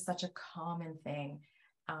 It's just such a common thing.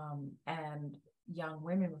 And young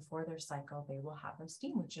women before their cycle, they will have them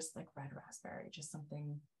steam with just like red raspberry, just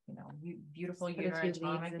something, you know, beautiful uterine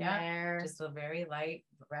tonic, just a very light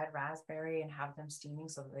red raspberry, and have them steaming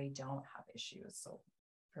so that they don't have issues. So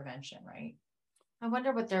prevention, right? I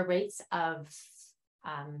wonder what their rates of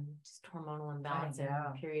just hormonal imbalance and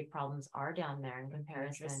period problems are down there in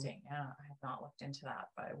comparison. Interesting. Yeah, I have not looked into that,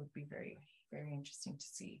 but it would be very, very interesting to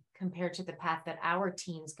see compared to the path that our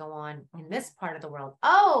teens go on in this part of the world.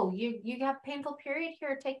 Oh, you have painful period,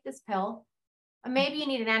 here, take this pill. Maybe you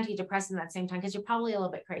need an antidepressant at the same time because you're probably a little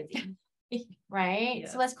bit crazy, right?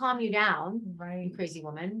 Yes. So let's calm you down, right? You crazy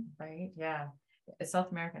woman, right? Yeah.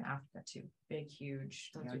 South America and Africa too, big,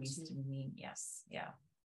 huge. Yes, yeah.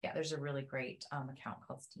 There's a really great account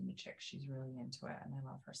called Steamy Chick. She's really into it, and I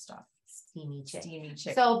love her stuff. Steamy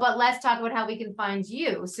Chick. So, but let's talk about how we can find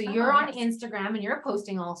you. So you're on Instagram, and you're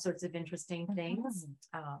posting all sorts of interesting things.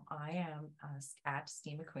 I am at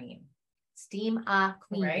Steam a Queen. Steam a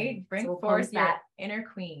Queen. Right. Bring forth your inner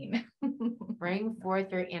queen. Bring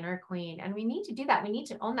forth your inner queen, and we need to do that. We need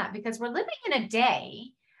to own that because we're living in a day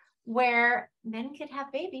where men could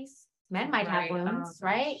have babies, men might have wombs,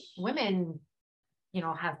 right? Women, you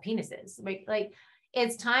know, have penises. Like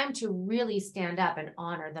it's time to really stand up and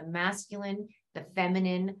honor the masculine, the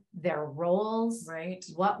feminine, their roles, right?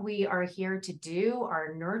 What we are here to do,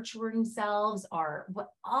 our nurturing selves,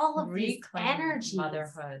 all of these energies,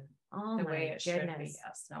 motherhood. The way it should be.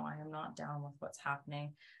 Yes. No, I am not down with what's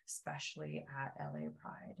happening, especially at LA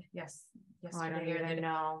Pride. Yes. I don't even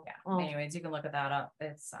know. Yeah. Anyways, you can look at that up.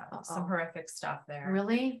 It's some horrific stuff there.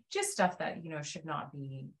 Really? Just stuff that, you know, should not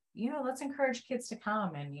be, you know, let's encourage kids to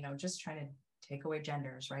come and, you know, just trying to take away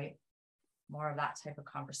genders, right? More of that type of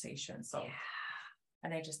conversation. So,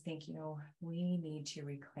 and I just think, you know, we need to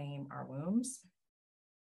reclaim our wombs.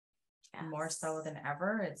 Yes. More so than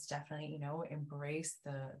ever. It's definitely, you know, embrace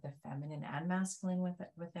the feminine and masculine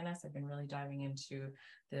within us. I've been really diving into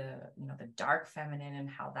the, you know, the dark feminine and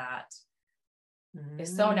how that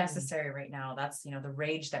is so necessary right now. That's, you know, the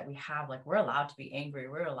rage that we have. Like, we're allowed to be angry.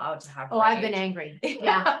 We're allowed to have rage. I've been angry.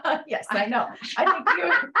 Yeah. Yes, I know. I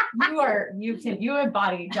think you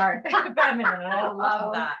embody dark feminine. I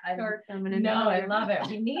love that. Dark feminine. No, I love it.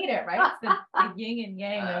 We need it, right? It's the yin and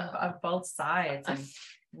yang of both sides. And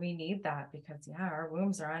we need that because our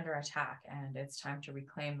wombs are under attack, and it's time to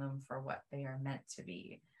reclaim them for what they are meant to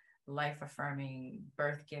be: life affirming,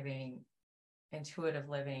 birth giving, intuitive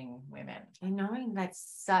living women. And knowing that's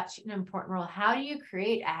such an important role. How do you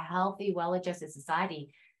create a healthy, well-adjusted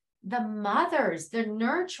society? The mothers, the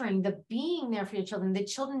nurturing, the being there for your children, the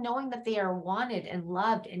children knowing that they are wanted and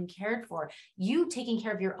loved and cared for, you taking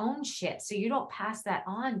care of your own shit so you don't pass that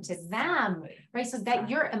on to them, right? So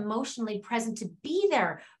that you're emotionally present to be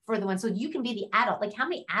there for the one, so you can be the adult. Like, how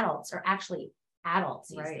many adults are actually adults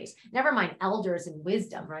these days? Never mind elders and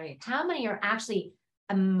wisdom, right? How many are actually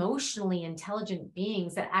emotionally intelligent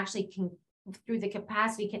beings that actually can, through that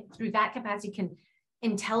capacity, can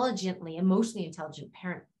intelligently, emotionally intelligent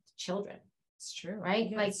parent children? It's true, right?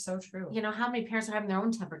 Yeah, like, it's so true. You know, how many parents are having their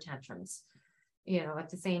own temper tantrums, you know, at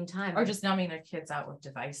the same time, or just numbing their kids out with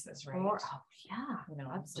devices, right? You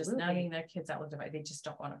know, absolutely. Just numbing their kids out with devices. They just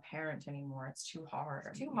don't want to parent anymore. It's too hard.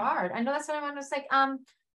 It's too hard. I know. That's what I'm just like,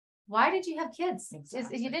 why did you have kids?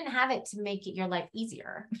 Exactly. You didn't have it to make your life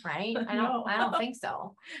easier, right? I don't think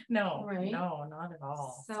so. No, right? No, not at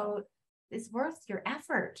all. So it's worth your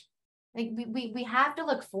effort. Like, we have to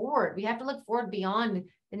look forward. We have to look forward beyond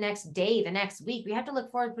the next day, the next week. We have to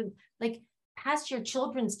look forward for, like, past your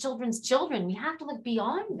children's children. We have to look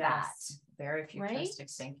beyond that. Very futuristic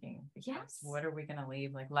thinking. Yes. What are we going to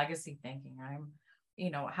leave? Like, legacy thinking.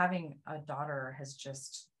 Having a daughter has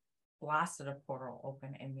just blasted a portal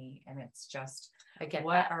open in me, and it's just,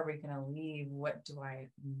 what are we going to leave? What do I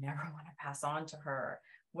never want to pass on to her?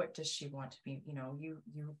 what does she want to be?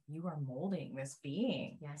 You are molding this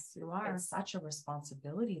being. Yes, you are. It's such a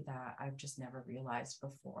responsibility that I've just never realized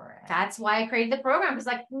before. And that's why I created the program. It's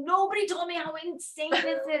like, nobody told me how insane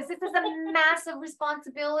this is. This is a massive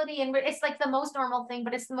responsibility. And it's like the most normal thing,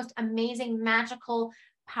 but it's the most amazing, magical,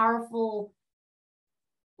 powerful,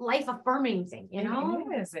 life affirming thing, It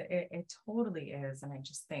is. It totally is. And I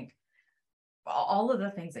just think all of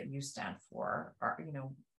the things that you stand for are,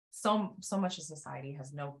 so much of society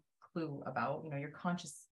has no clue about, your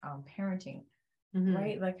conscious parenting,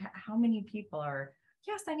 right? Like how many people are,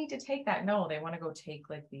 yes, I need to take that. No, they want to go take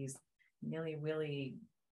like these nilly-willy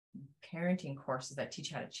parenting courses that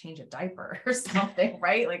teach you how to change a diaper or something,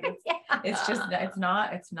 right? Like it's just, it's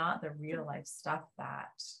not the real life stuff that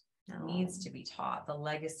needs to be taught, the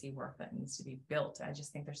legacy work that needs to be built. I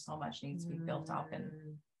just think there's so much needs to be built up and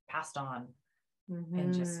passed on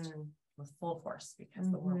and just with full force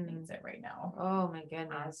because the world needs it right now. Oh my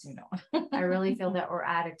goodness. As I really feel that we're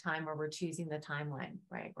at a time where we're choosing the timeline,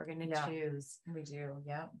 right? We're going to choose. We do.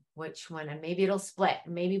 Yeah. Which one, and maybe it'll split.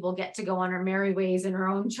 Maybe we'll get to go on our merry ways and our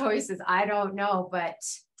own choices. I don't know, but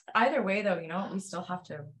either way though, we still have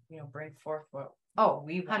to, bring forth what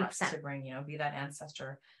we want 100%. To bring, be that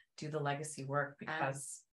ancestor, do the legacy work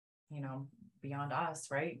because, beyond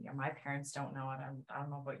us, right? My parents don't know it. I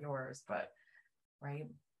don't know about yours, but right.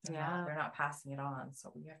 They're not passing it on.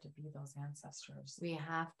 So we have to be those ancestors. We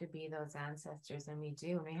have to be those ancestors, and we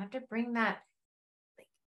do. And we have to bring that,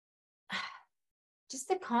 just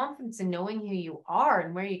the confidence in knowing who you are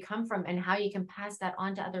and where you come from and how you can pass that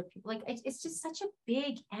on to other people. Like it's just such a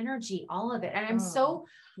big energy, all of it. And I'm so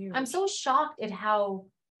shocked at how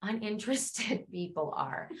uninterested people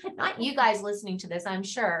are. Not you guys listening to this, I'm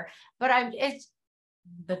sure, but it's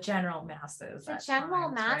the general masses. The general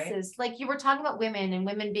masses, right? Like you were talking about women and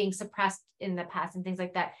women being suppressed in the past and things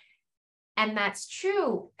like that. And that's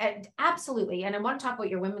true. And absolutely. And I want to talk about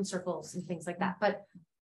your women's circles and things like that. But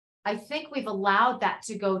I think we've allowed that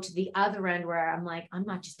to go to the other end where I'm like, I'm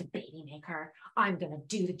not just a baby maker. I'm going to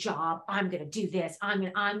do the job. I'm going to do this. I'm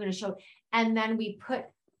going to show. And then we put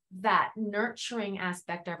that nurturing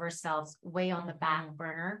aspect of ourselves way on the back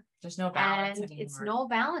burner. There's no balance and anymore. It's no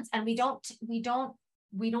balance. And we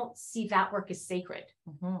don't see that work as sacred.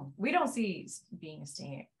 We don't see being a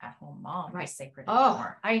stay-at-home mom as sacred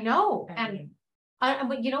anymore. I know.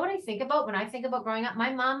 But you know what I think about when I think about growing up?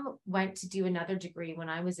 My mom went to do another degree when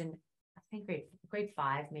I was in, I think grade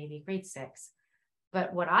 5, maybe grade 6.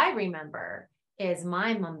 But what I remember is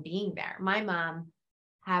my mom being there. My mom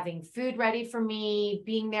having food ready for me,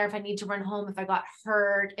 being there if I need to run home, if I got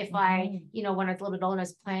hurt, if I, when I was a little bit older, I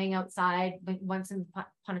was playing outside. But once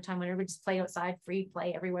upon a time, when everybody just played outside, free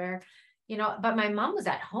play everywhere, but my mom was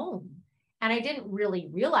at home. And I didn't really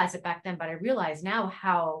realize it back then, but I realize now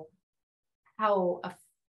how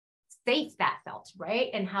safe that felt,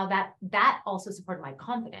 right? And how that also supported my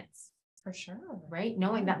confidence. For sure. Right?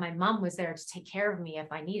 Knowing that my mom was there to take care of me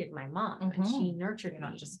if I needed my mom. And she nurtured me.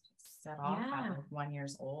 Not just set off at like 1 year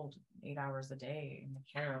old, 8 hours a day in the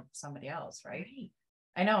care of somebody else, right?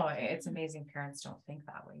 I know it's amazing. Parents don't think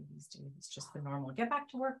that way these days. It's just the normal. Get back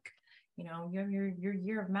to work. You have your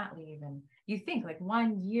year of mat leave, and you think like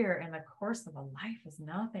 1 year in the course of a life is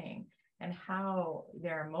nothing, and how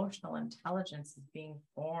their emotional intelligence is being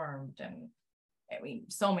formed, and I mean,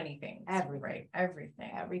 so many things.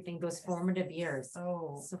 Everything. Those formative years.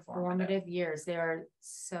 So formative years. They're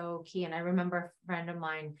so key. And I remember a friend of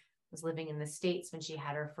mine was living in the States when she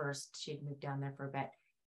had her first. She'd moved down there for a bit,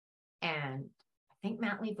 and I think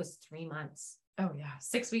mat leave was 3 months. Oh yeah,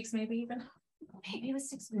 6 weeks, maybe even. Maybe it was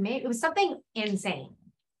 6. Maybe it was something insane.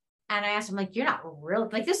 And I asked him, like, you're not real.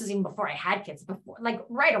 Like, this was even before I had kids. Before, like,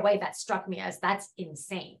 right away, that struck me as that's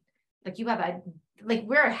insane. Like, you have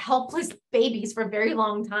we're helpless babies for a very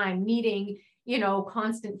long time, needing,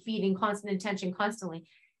 constant feeding, constant attention, constantly.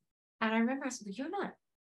 And I remember I said,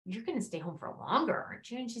 you're going to stay home for longer, aren't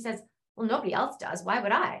you? And she says, well, nobody else does. Why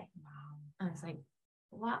would I? Wow. I was like,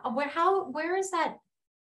 wow, where is that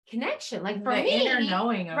connection? Like for the me, inner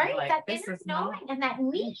knowing of right? Like, that inner knowing and that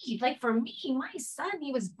need. Like for me, my son,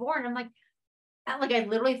 he was born. I'm like I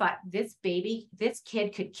literally thought this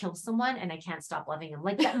kid could kill someone and I can't stop loving him.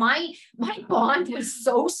 Like that, my bond was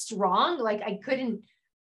so strong. Like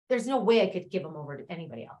there's no way I could give him over to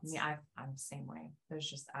anybody else. Yeah, I'm the same way. There's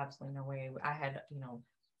just absolutely no way. I had,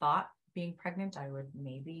 thought being pregnant, I would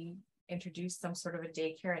maybe introduce some sort of a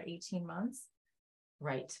daycare at 18 months.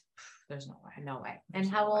 Right. There's no way. No way. And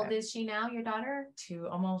how old is she now, your daughter? 2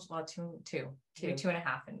 and a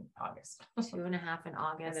half in August. 2 and a half in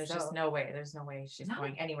August. And there's just no way. There's no way she's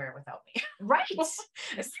going anywhere without me. Right.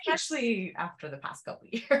 Especially after the past couple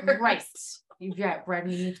of years. Right. Yeah, right.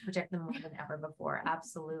 We need to protect them more than ever before.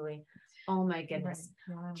 Absolutely. Oh my goodness.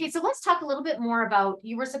 Right. Yeah. Okay, so let's talk a little bit more about,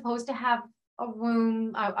 you were supposed to have a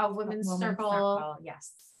room, a women's circle,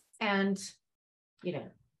 Yes. and you know,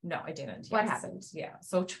 No, I didn't. what Yes. happened? Yeah.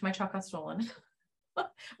 So my truck got stolen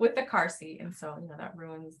with the car seat. And so, that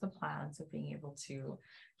ruins the plans of being able to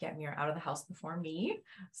get me out of the house before me.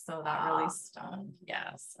 So that really stung.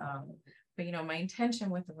 Yes. But my intention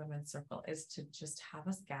with the women's circle is to just have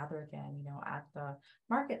us gather again, at the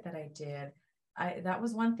market that I did. That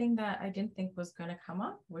was one thing that I didn't think was going to come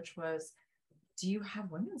up, which was, do you have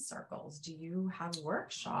women's circles? Do you have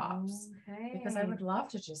workshops? Okay. Because I would love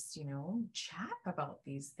to just, chat about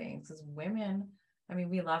these things as women. I mean,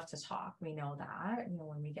 we love to talk. We know that,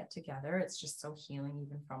 when we get together, it's just so healing,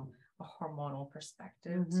 even from a hormonal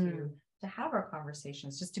perspective, to have our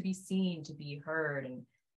conversations, just to be seen, to be heard,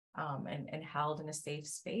 and held in a safe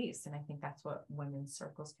space. And I think that's what women's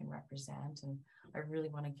circles can represent. And I really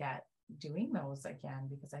want to get doing those again,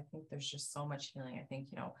 because I think there's just so much healing. I think,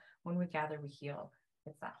 when we gather, we heal.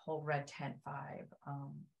 It's that whole red tent vibe.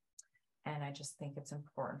 And I just think it's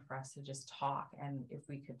important for us to just talk. And if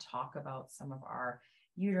we could talk about some of our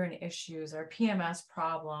uterine issues, our PMS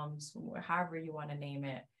problems, however you want to name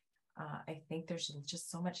it, I think there's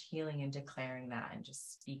just so much healing in declaring that and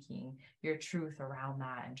just speaking your truth around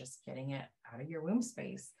that and just getting it out of your womb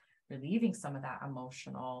space, relieving some of that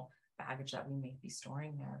emotional baggage that we may be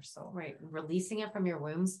storing there. So right, releasing it from your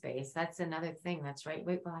womb space. That's another thing. That's right.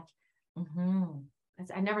 Wait, like,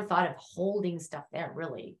 I never thought of holding stuff there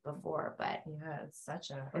really before, but yeah, it's such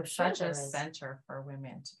a center for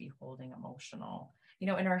women to be holding emotional, in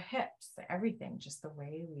our hips, everything, just the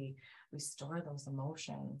way we store those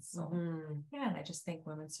emotions. So yeah, and I just think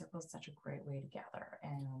women's circle is such a great way to gather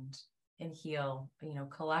and heal,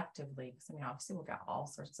 collectively. Because obviously we've got all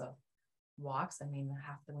sorts of walks.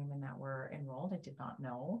 Half the women that were enrolled, I did not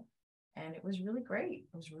know. And it was really great.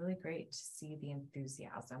 It was really great to see the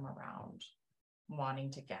enthusiasm around wanting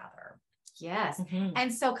to gather. Yes.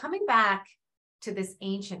 And so coming back to this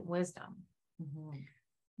ancient wisdom,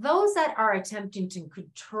 those that are attempting to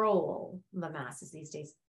control the masses these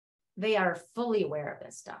days, they are fully aware of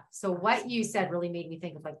this stuff. So what you said really made me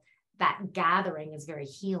think of, like, that gathering is very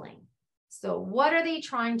healing. So what are they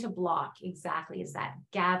trying to block exactly? Is that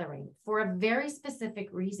gathering for a very specific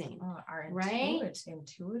reason? Our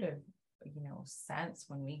intuitive, sense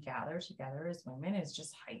when we gather together as women is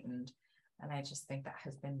just heightened. And I just think that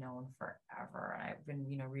has been known forever. And I've been,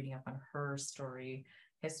 reading up on her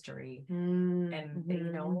history. And,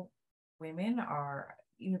 women are,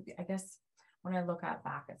 I guess when I look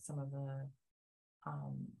back at some of the,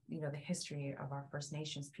 the history of our First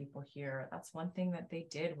Nations people here, that's one thing that they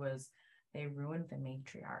did was they ruined the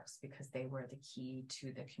matriarchs because they were the key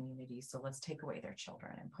to the community. So let's take away their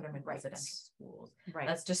children and put them in residential schools. Right.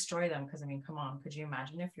 Let's destroy them. Because come on, could you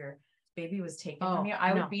imagine if your baby was taken from you?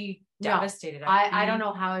 I would be devastated. I don't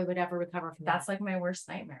know how I would ever recover from that. That's like my worst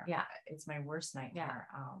nightmare. Yeah, it's my worst nightmare.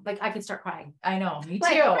 Yeah. Like I could start crying. I know, me too.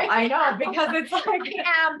 I know, because it's like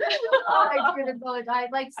oh my goodness,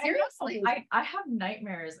 like seriously. I have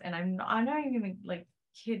nightmares, and I'm not even like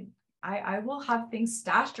kid. I will have things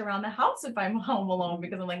stashed around the house if I'm home alone,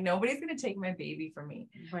 because I'm like, nobody's going to take my baby from me.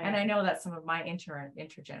 Right. And I know that's some of my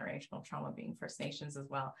intergenerational trauma, being First Nations as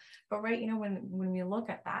well. But right, when we look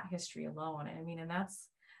at that history alone, and that's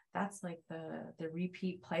like the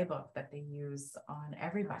repeat playbook that they use on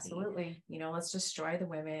everybody. Absolutely. Let's destroy the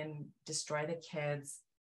women, destroy the kids.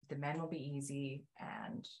 The men will be easy,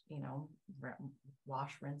 and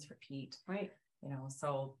wash, rinse, repeat. Right.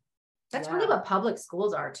 So that's really what public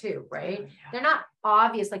schools are too, right? Yeah. They're not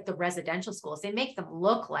obvious like the residential schools. They make them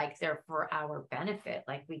look like they're for our benefit.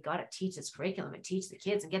 Like, we got to teach this curriculum and teach the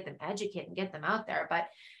kids and get them educated and get them out there. But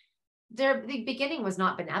the beginning was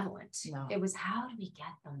not benevolent. No. It was, how do we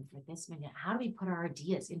get them for this minute? How do we put our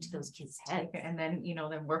ideas into those kids' heads? And then,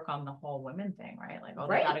 then work on the whole women thing, right? Like,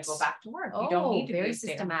 they got to go back to work. You don't need to very be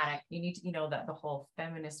systematic. You need to, that the whole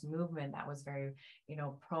feminist movement that was very,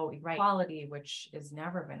 pro equality, which has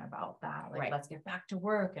never been about that. Like, let's get back to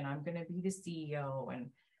work, and I'm going to be the CEO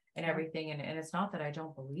and everything. And it's not that I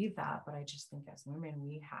don't believe that, but I just think as women,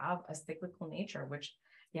 we have a cyclical nature, which,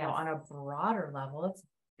 on a broader level, it's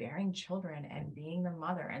bearing children and being the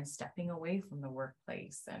mother and stepping away from the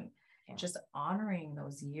workplace and just honoring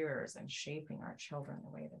those years and shaping our children the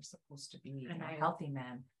way they're supposed to be. And healthy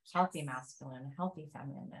men, healthy masculine, healthy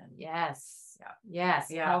feminine.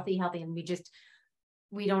 Healthy. And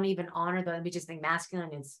we don't even honor them. We just think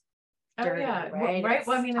masculine is dirty, right?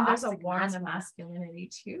 Well, there's a war on the masculinity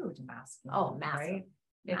too, to masculine. Massive. Right?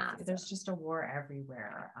 there's just a war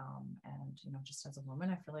everywhere. And, you know, just as a woman,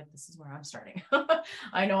 I feel like this is where I'm starting.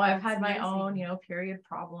 I know I've had my own, you know, period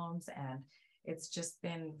problems, and it's just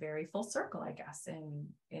been very full circle, I guess. And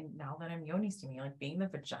now that I'm Yoni steaming, like being the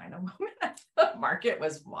vagina woman at the market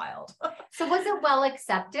was wild. So was it well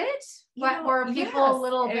accepted? What were people a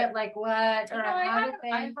little bit like, what? Or I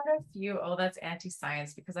had a few, oh, that's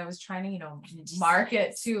anti-science, because I was trying to, you know,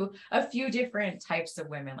 market to a few different types of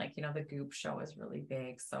women. Like, you know, the Goop show is really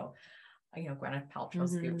big. So, you know, Gwyneth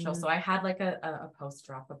Paltrow's Goop show. So I had like a post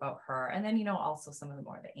drop about her. And then, you know, also some of the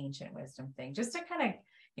more the ancient wisdom thing, just to kind of,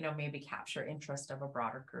 you know, maybe capture interest of a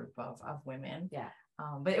broader group of women. Yeah.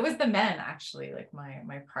 But it was the men, actually. Like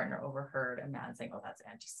my partner overheard a man saying, "Oh, that's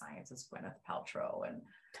anti-science, it's Gwyneth Paltrow," and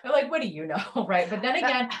they're like, "What do you know?" Right? But then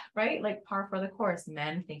again, right, like par for the course,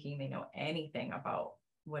 men thinking they know anything about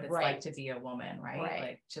what it's like to be a woman, right?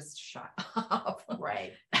 Like, just shut up.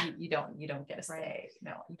 Right. You don't get a say.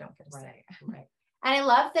 No, you don't get a say. Right. And I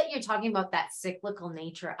love that you're talking about that cyclical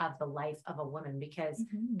nature of the life of a woman, because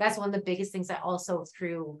that's one of the biggest things I also,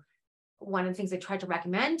 through one of the things I try to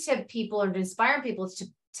recommend to people or to inspire people, is to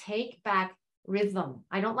take back rhythm.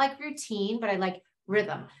 I don't like routine, but I like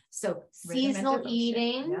rhythm. So seasonal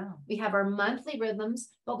eating, we have our monthly rhythms,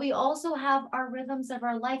 but we also have our rhythms of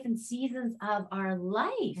our life and seasons of our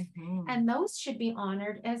life. And those should be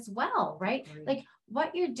honored as well, right? Like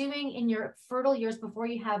what you're doing in your fertile years before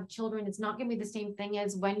you have children, it's not going to be the same thing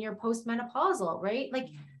as when you're postmenopausal, right? Like,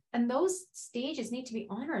 and those stages need to be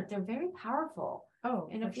honored. They're very powerful. Oh,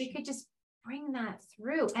 and if we could just bring that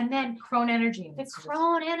through, and then crone energy,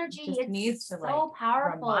 it needs to so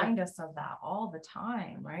powerful. Remind us of that all the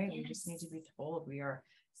time, right? We just need to be told we are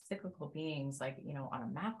cyclical beings, like, you know, on a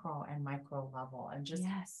macro and micro level, and just,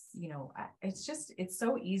 you know, it's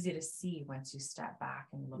so easy to see once you step back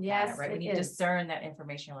and look at it, right? When you discern that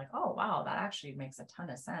information, you're like, oh, wow, that actually makes a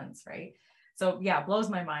ton of sense, right? So yeah, it blows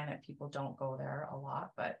my mind that people don't go there a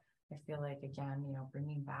lot, but I feel like, again, you know,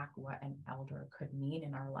 bringing back what an elder could mean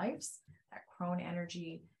in our lives, that crone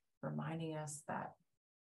energy, reminding us that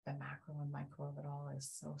the macro and micro of it all is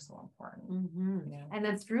so, so important. You know? And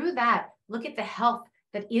then through that, look at the health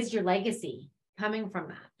that is your legacy coming from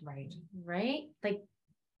that. Right. Like,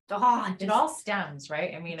 it all stems,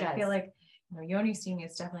 right? I mean, I feel like, you know, Yoni steaming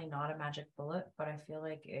is definitely not a magic bullet, but I feel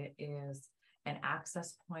like it is an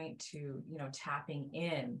access point to, you know, tapping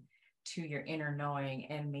in to your inner knowing,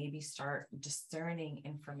 and maybe start discerning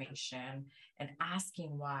information and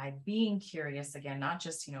asking why, being curious again, not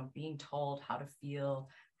just, you know, being told how to feel,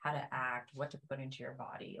 how to act, what to put into your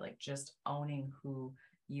body, like just owning who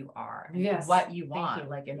you are and what you want,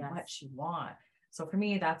 what you want. So for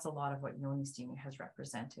me, that's a lot of what Yoni steaming has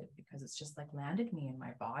represented, because it's just like landed me in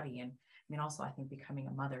my body. And I mean, also I think becoming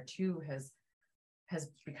a mother too has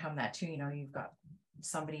become that too. You know, you've got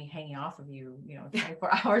somebody hanging off of you, you know,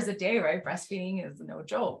 24 hours a day, right? Breastfeeding is no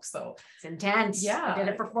joke. So it's intense. I did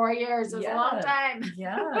it for 4 years. It was a long time.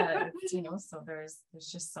 You know, so there's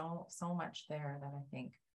just so much there that I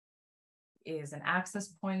think is an access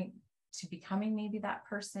point to becoming maybe that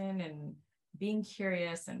person, and being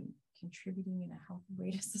curious and contributing in a healthy way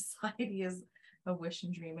to society is a wish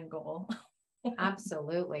and dream and goal.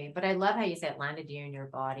 Absolutely. But I love how you said it landed you in your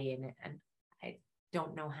body, and I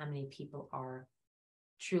don't know how many people are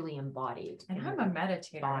truly embodied. And I'm a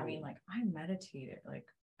meditator. I mean, like, I meditated, like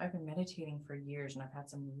I've been meditating for years, and I've had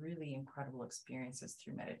some really incredible experiences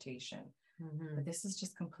through meditation. But this is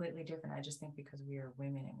just completely different. I just think because we are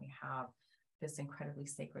women and we have this incredibly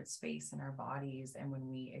sacred space in our bodies, and when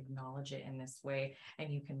we acknowledge it in this way,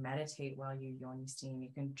 and you can meditate while you Yoni steam,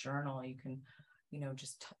 you can journal, you can, you know,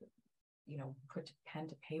 just you know, put pen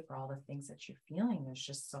to paper all the things that you're feeling. There's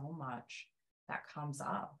just so much that comes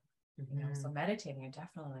up. You know, so meditating, it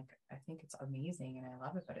definitely, like, I think it's amazing and I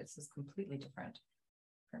love it, but it's just completely different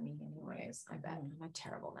for me anyways. I bet. I'm a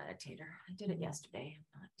terrible meditator. I did it yesterday.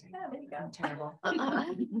 There you go. I'm terrible.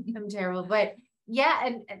 I'm terrible. But yeah,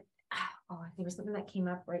 and there was something that came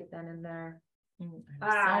up right then and there. So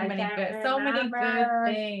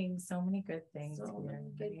many good things.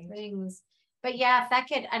 But yeah, if that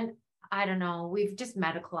could, and I don't know, we've just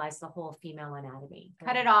medicalized the whole female anatomy.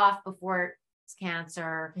 Cut it off before it's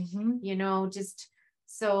cancer, you know, just,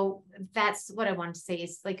 so that's what I wanted to say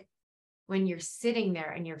is, like, when you're sitting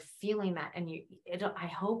there and you're feeling that, and I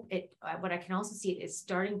hope it, what I can also see it is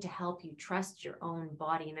starting to help you trust your own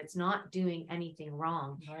body, and it's not doing anything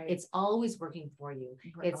wrong. It's always working for you.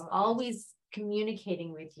 It's always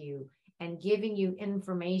communicating with you and giving you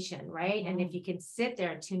information, right? And if you can sit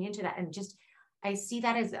there and tune into that, and just, I see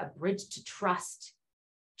that as a bridge to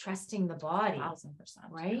trusting the body. 1000%.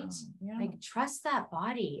 Right? Like, trust that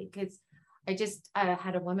body, because I just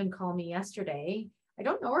had a woman call me yesterday. I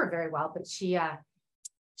don't know her very well, but she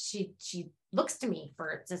looks to me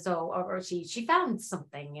for or she found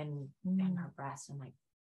something in her breast. I'm like,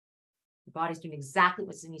 the body's doing exactly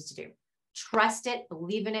what it needs to do. Trust it,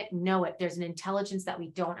 believe in it, know it. There's an intelligence that we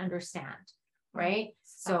don't understand, right?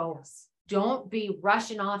 So don't be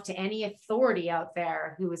rushing off to any authority out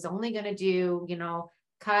there who is only going to do,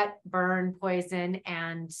 cut, burn, poison,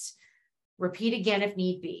 and repeat again if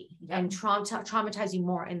need be, and traumatize you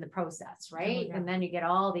more in the process, right? And then you get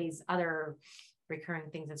all these other recurring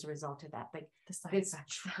things as a result of that. Like it's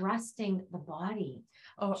trusting the body.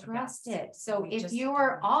 Trust it. So if you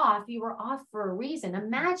were off, you were off for a reason.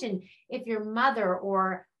 Imagine if your mother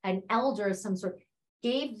or an elder of some sort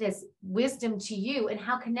gave this wisdom to you, and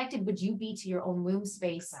how connected would you be to your own womb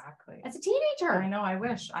space as a teenager? I know. I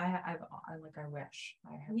wish I wish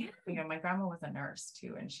I had, my grandma was a nurse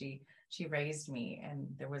too, and she raised me, and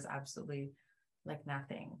there was absolutely like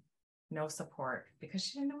nothing, no support, because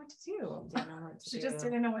she didn't know what to do. She just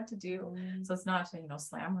didn't know what to do. So it's not to,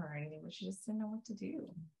 slam her or anything, but she just didn't know what to do.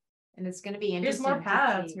 And it's going to be interesting. Here's more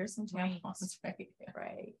pads. Here's some tampons.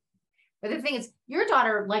 Right. But the thing is, your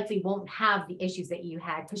daughter likely won't have the issues that you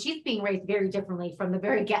had, because she's being raised very differently from the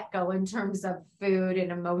very get-go in terms of food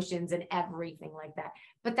and emotions and everything like that.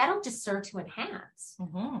 But that'll just serve to enhance,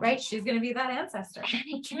 right? She's going to be that ancestor. And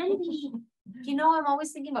it can be, I'm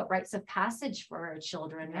always thinking about rites of passage for our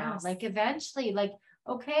children now. Like eventually, like,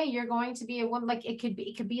 okay, you're going to be a woman. Like it could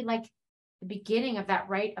be like the beginning of that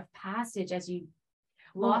rite of passage as you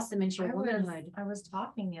blossom into your womanhood. I was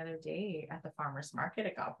talking the other day at the farmer's market.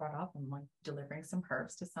 It got brought up. I'm like delivering some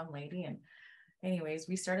herbs to some lady, and anyways,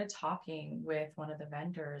 we started talking with one of the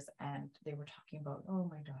vendors, and they were talking about,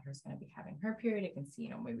 oh, my daughter's going to be having her period. I can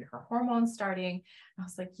see, maybe her hormones starting. And I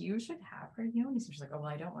was like, you should have her Yoni. So she's like, oh, well,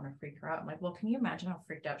 I don't want to freak her out. I'm like, well, can you imagine how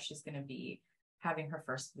freaked out she's going to be having her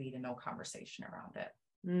first bleed and no conversation around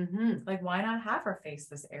it? Like, why not have her face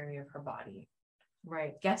this area of her body?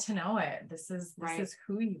 Right. Get to know it. This is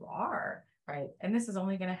who you are. Right. And this is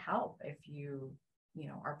only going to help if you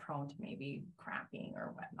are prone to maybe cramping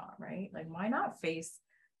or whatnot. Right. Like, why not face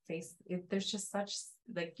it? There's just such,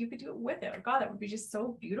 like, you could do it with it. God, that would be just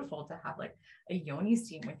so beautiful to have like a Yoni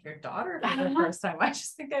steam with your daughter for the first time. I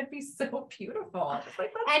just think that'd be so beautiful.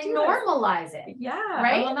 Like, and normalize it. Yeah.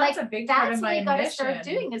 Right. Well, that's a big part of my mission. That's what you got to start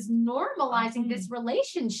doing, is normalizing this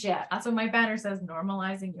relationship. That's what my banner says: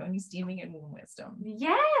 normalizing Yoni steaming and womb wisdom.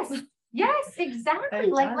 Yes. Yes, exactly.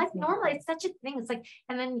 Like, let's normalize. It's such a thing. It's like,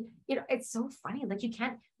 and then, it's so funny. Like, you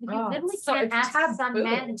literally can't ask some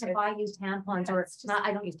men to buy used tampons, or not.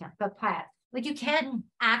 I don't use tampons, but pads. Like, you can't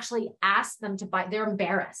actually ask them to buy. They're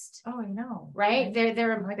embarrassed. Oh, I know. Right?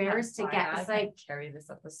 They're embarrassed to get. It's like, carry this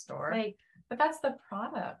at the store. Like, but that's the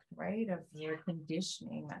product, right, of your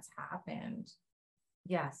conditioning that's happened.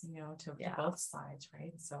 Yes, to both sides,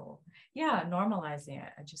 right? So normalizing it.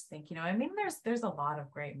 I just think, there's a lot of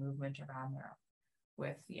great movement around there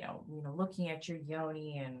with, looking at your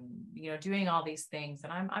Yoni and, doing all these things.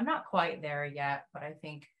 And I'm not quite there yet, but I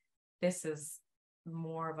think this is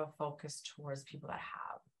more of a focus towards people that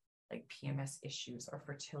have like PMS issues or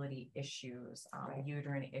fertility issues,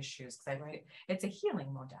 uterine issues. Because it's a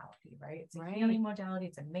healing modality, right? It's a healing modality.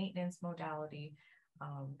 It's a maintenance modality.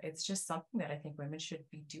 It's just something that I think women should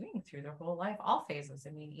be doing through their whole life, all phases.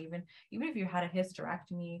 I mean, even if you had a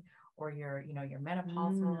hysterectomy, or you're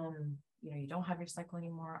menopausal, you don't have your cycle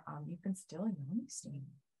anymore, you can still Yoni steam,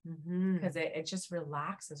 because it just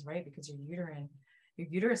relaxes, right? Because your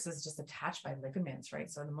uterus is just attached by ligaments, right?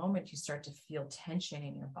 So the moment you start to feel tension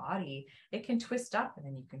in your body, it can twist up, and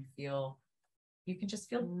then you can just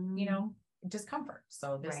feel, discomfort.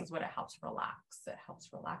 So this is what it helps relax. It helps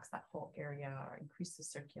relax that whole area, or increase the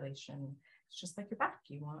circulation. It's just like your back.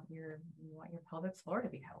 You want your pelvic floor to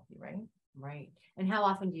be healthy, right? Right. And how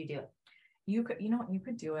often do you do it? You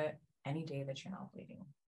could do it any day that you're not bleeding.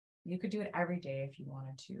 You could do it every day if you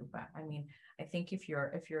wanted to, but I mean, I think if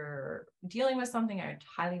you're dealing with something, I'd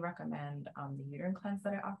highly recommend the uterine cleanse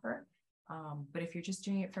that I offer. But if you're just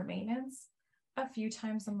doing it for maintenance, a few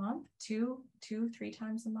times a month, 2-3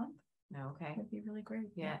 times a month. Okay. It'd be really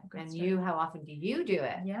great. Yeah. And how often do you do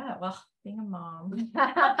it? Yeah. Well, being a mom,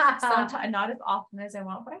 sometimes not as often as I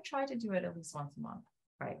want, but I try to do it at least once a month.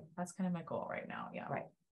 Right. That's kind of my goal right now. Yeah. Right.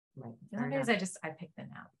 Sometimes I pick the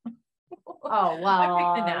nap. Oh,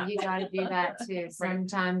 well, you got to do that too.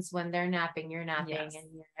 Sometimes when they're napping, you're napping,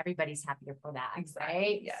 and everybody's happier for that. Exactly.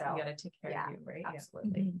 Right? Yeah. So, you got to take care of you, right?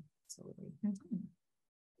 Absolutely. Absolutely.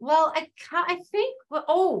 Well, I think,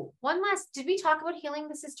 one last, did we talk about healing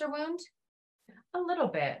the sister wound? A little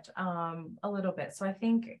bit. So I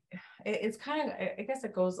think it's kind of, I guess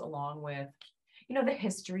it goes along with, the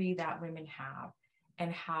history that women have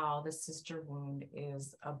and how the sister wound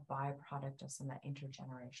is a byproduct of some of that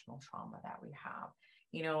intergenerational trauma that we have,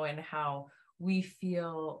 and how we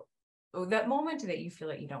feel that moment that you feel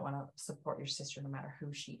that you don't want to support your sister, no matter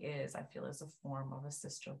who she is, I feel is a form of a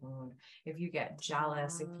sister wound. If you get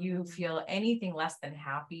jealous, if you feel anything less than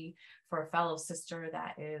happy for a fellow sister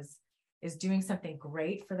that is doing something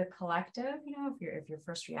great for the collective, if your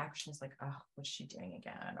first reaction is like, oh, what's she doing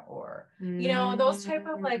again? Or, those type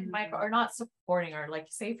of like micro, or not supporting, or like,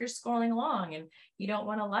 say if you're scrolling along and you don't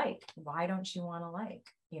want to like, why don't you want to like,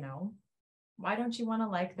 why don't you want to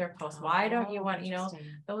like their post? Why don't you want,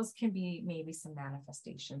 those can be maybe some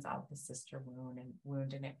manifestations of the sister wound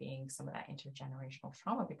and it being some of that intergenerational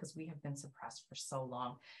trauma, because we have been suppressed for so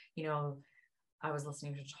long. I was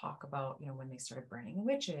listening to talk about, when they started burning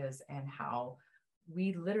witches and how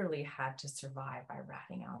we literally had to survive by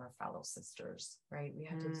ratting out our fellow sisters, right? We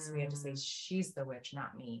had to say, she's the witch,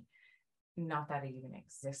 not me. Not that it even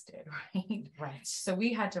existed, right? Right. So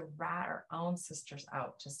we had to rat our own sisters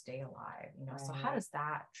out to stay alive, Right. So how does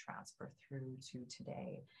that transfer through to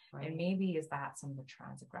today? Right. And maybe is that some of the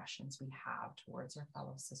transgressions we have towards our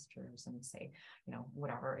fellow sisters, and say,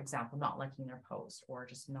 whatever example, not liking their post or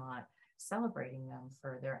just not celebrating them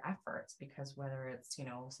for their efforts, because whether it's,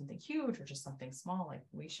 something huge or just something small, like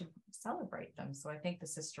we should celebrate them. So I think the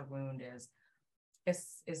sister wound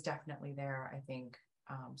is definitely there. I think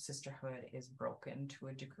sisterhood is broken to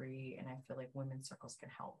a degree, and I feel like women's circles can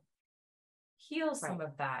help heal some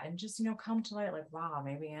of that and just come to light, like, wow,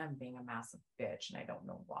 maybe I'm being a massive bitch and I don't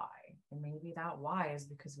know why. And maybe that why is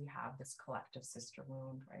because we have this collective sister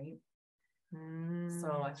wound, right?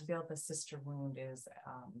 So I feel the sister wound is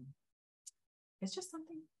it's just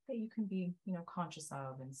something that you can be conscious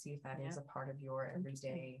of and see if that is a part of your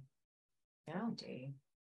everyday.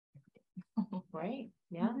 Right.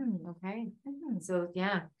 Yeah. Okay. So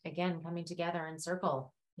again, coming together in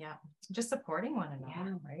circle. Yeah. Just supporting one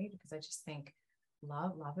another. Right. Because I just think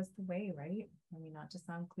love is the way, right? I mean, not to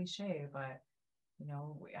sound cliche, but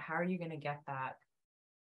how are you going to get that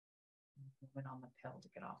woman on the pill to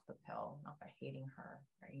get off the pill? Not by hating her.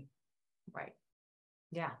 Right. Right.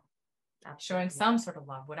 Yeah. Absolutely. Showing some sort of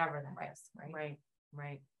love, whatever that is.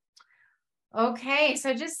 Right. Okay.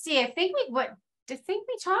 So just see, I think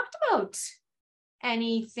we talked about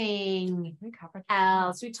anything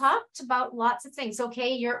else. We talked about lots of things.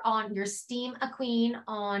 Okay, you're Steam a Queen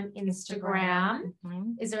on Instagram.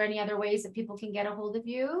 Is there any other ways that people can get a hold of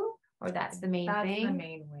you, or that's the main thing? That's the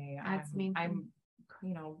main way. I'm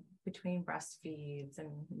between breastfeeds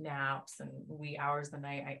and naps and wee hours of the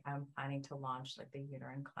night, I'm planning to launch like the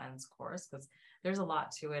uterine cleanse course, because there's a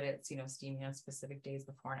lot to it. It's steaming on specific days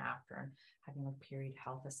before and after, and having like period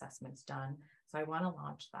health assessments done. So I want to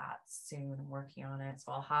launch that soon. I'm working on it.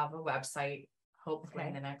 So I'll have a website hopefully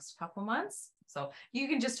in the next couple months. So you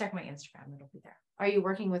can just check my Instagram. It'll be there. Are you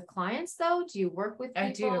working with clients though? Do you work with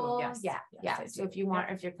people? I do. Yes. Yeah. So if you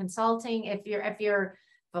want, if you're consulting, if you're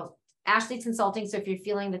Ashley's consulting. So if you're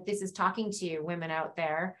feeling that this is talking to you, women out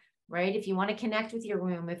there, right? If you want to connect with your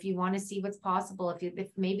womb, if you want to see what's possible, if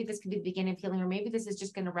maybe this could be the beginning of healing, or maybe this is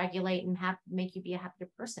just going to regulate and make you be a happier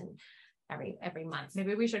person every month.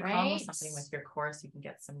 Maybe we should combo something with your course. You can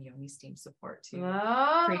get some Yoni steam support too.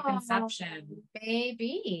 Oh, preconception,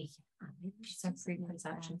 baby. Some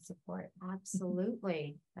preconception support.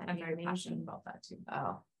 Absolutely. I'm very passionate about that too.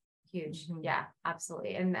 Oh, huge. Yeah,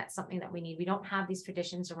 absolutely. And that's something that we need. We don't have these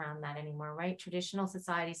traditions around that anymore, right? Traditional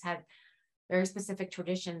societies had very specific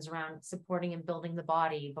traditions around supporting and building the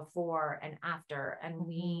body before and after, and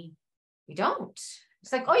we don't.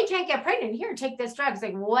 It's like, oh, you can't get pregnant. Here, take this drug. It's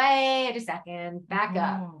like, wait a second, back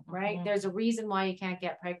up, right? There's a reason why you can't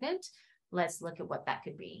get pregnant. Let's look at what that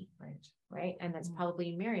could be, right? And that's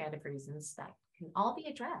probably a myriad of reasons that can all be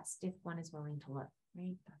addressed if one is willing to look,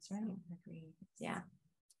 right? That's right. Agree. Yeah.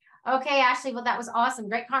 Okay, Ashley. Well, that was awesome.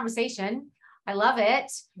 Great conversation. I love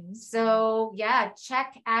it. So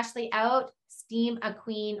check Ashley out, Steam a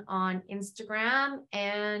Queen on Instagram,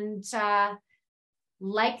 and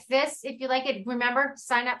like this if you like it. Remember,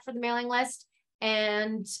 sign up for the mailing list,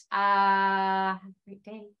 and have a great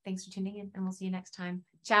day. Thanks for tuning in, and we'll see you next time.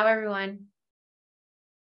 Ciao, everyone.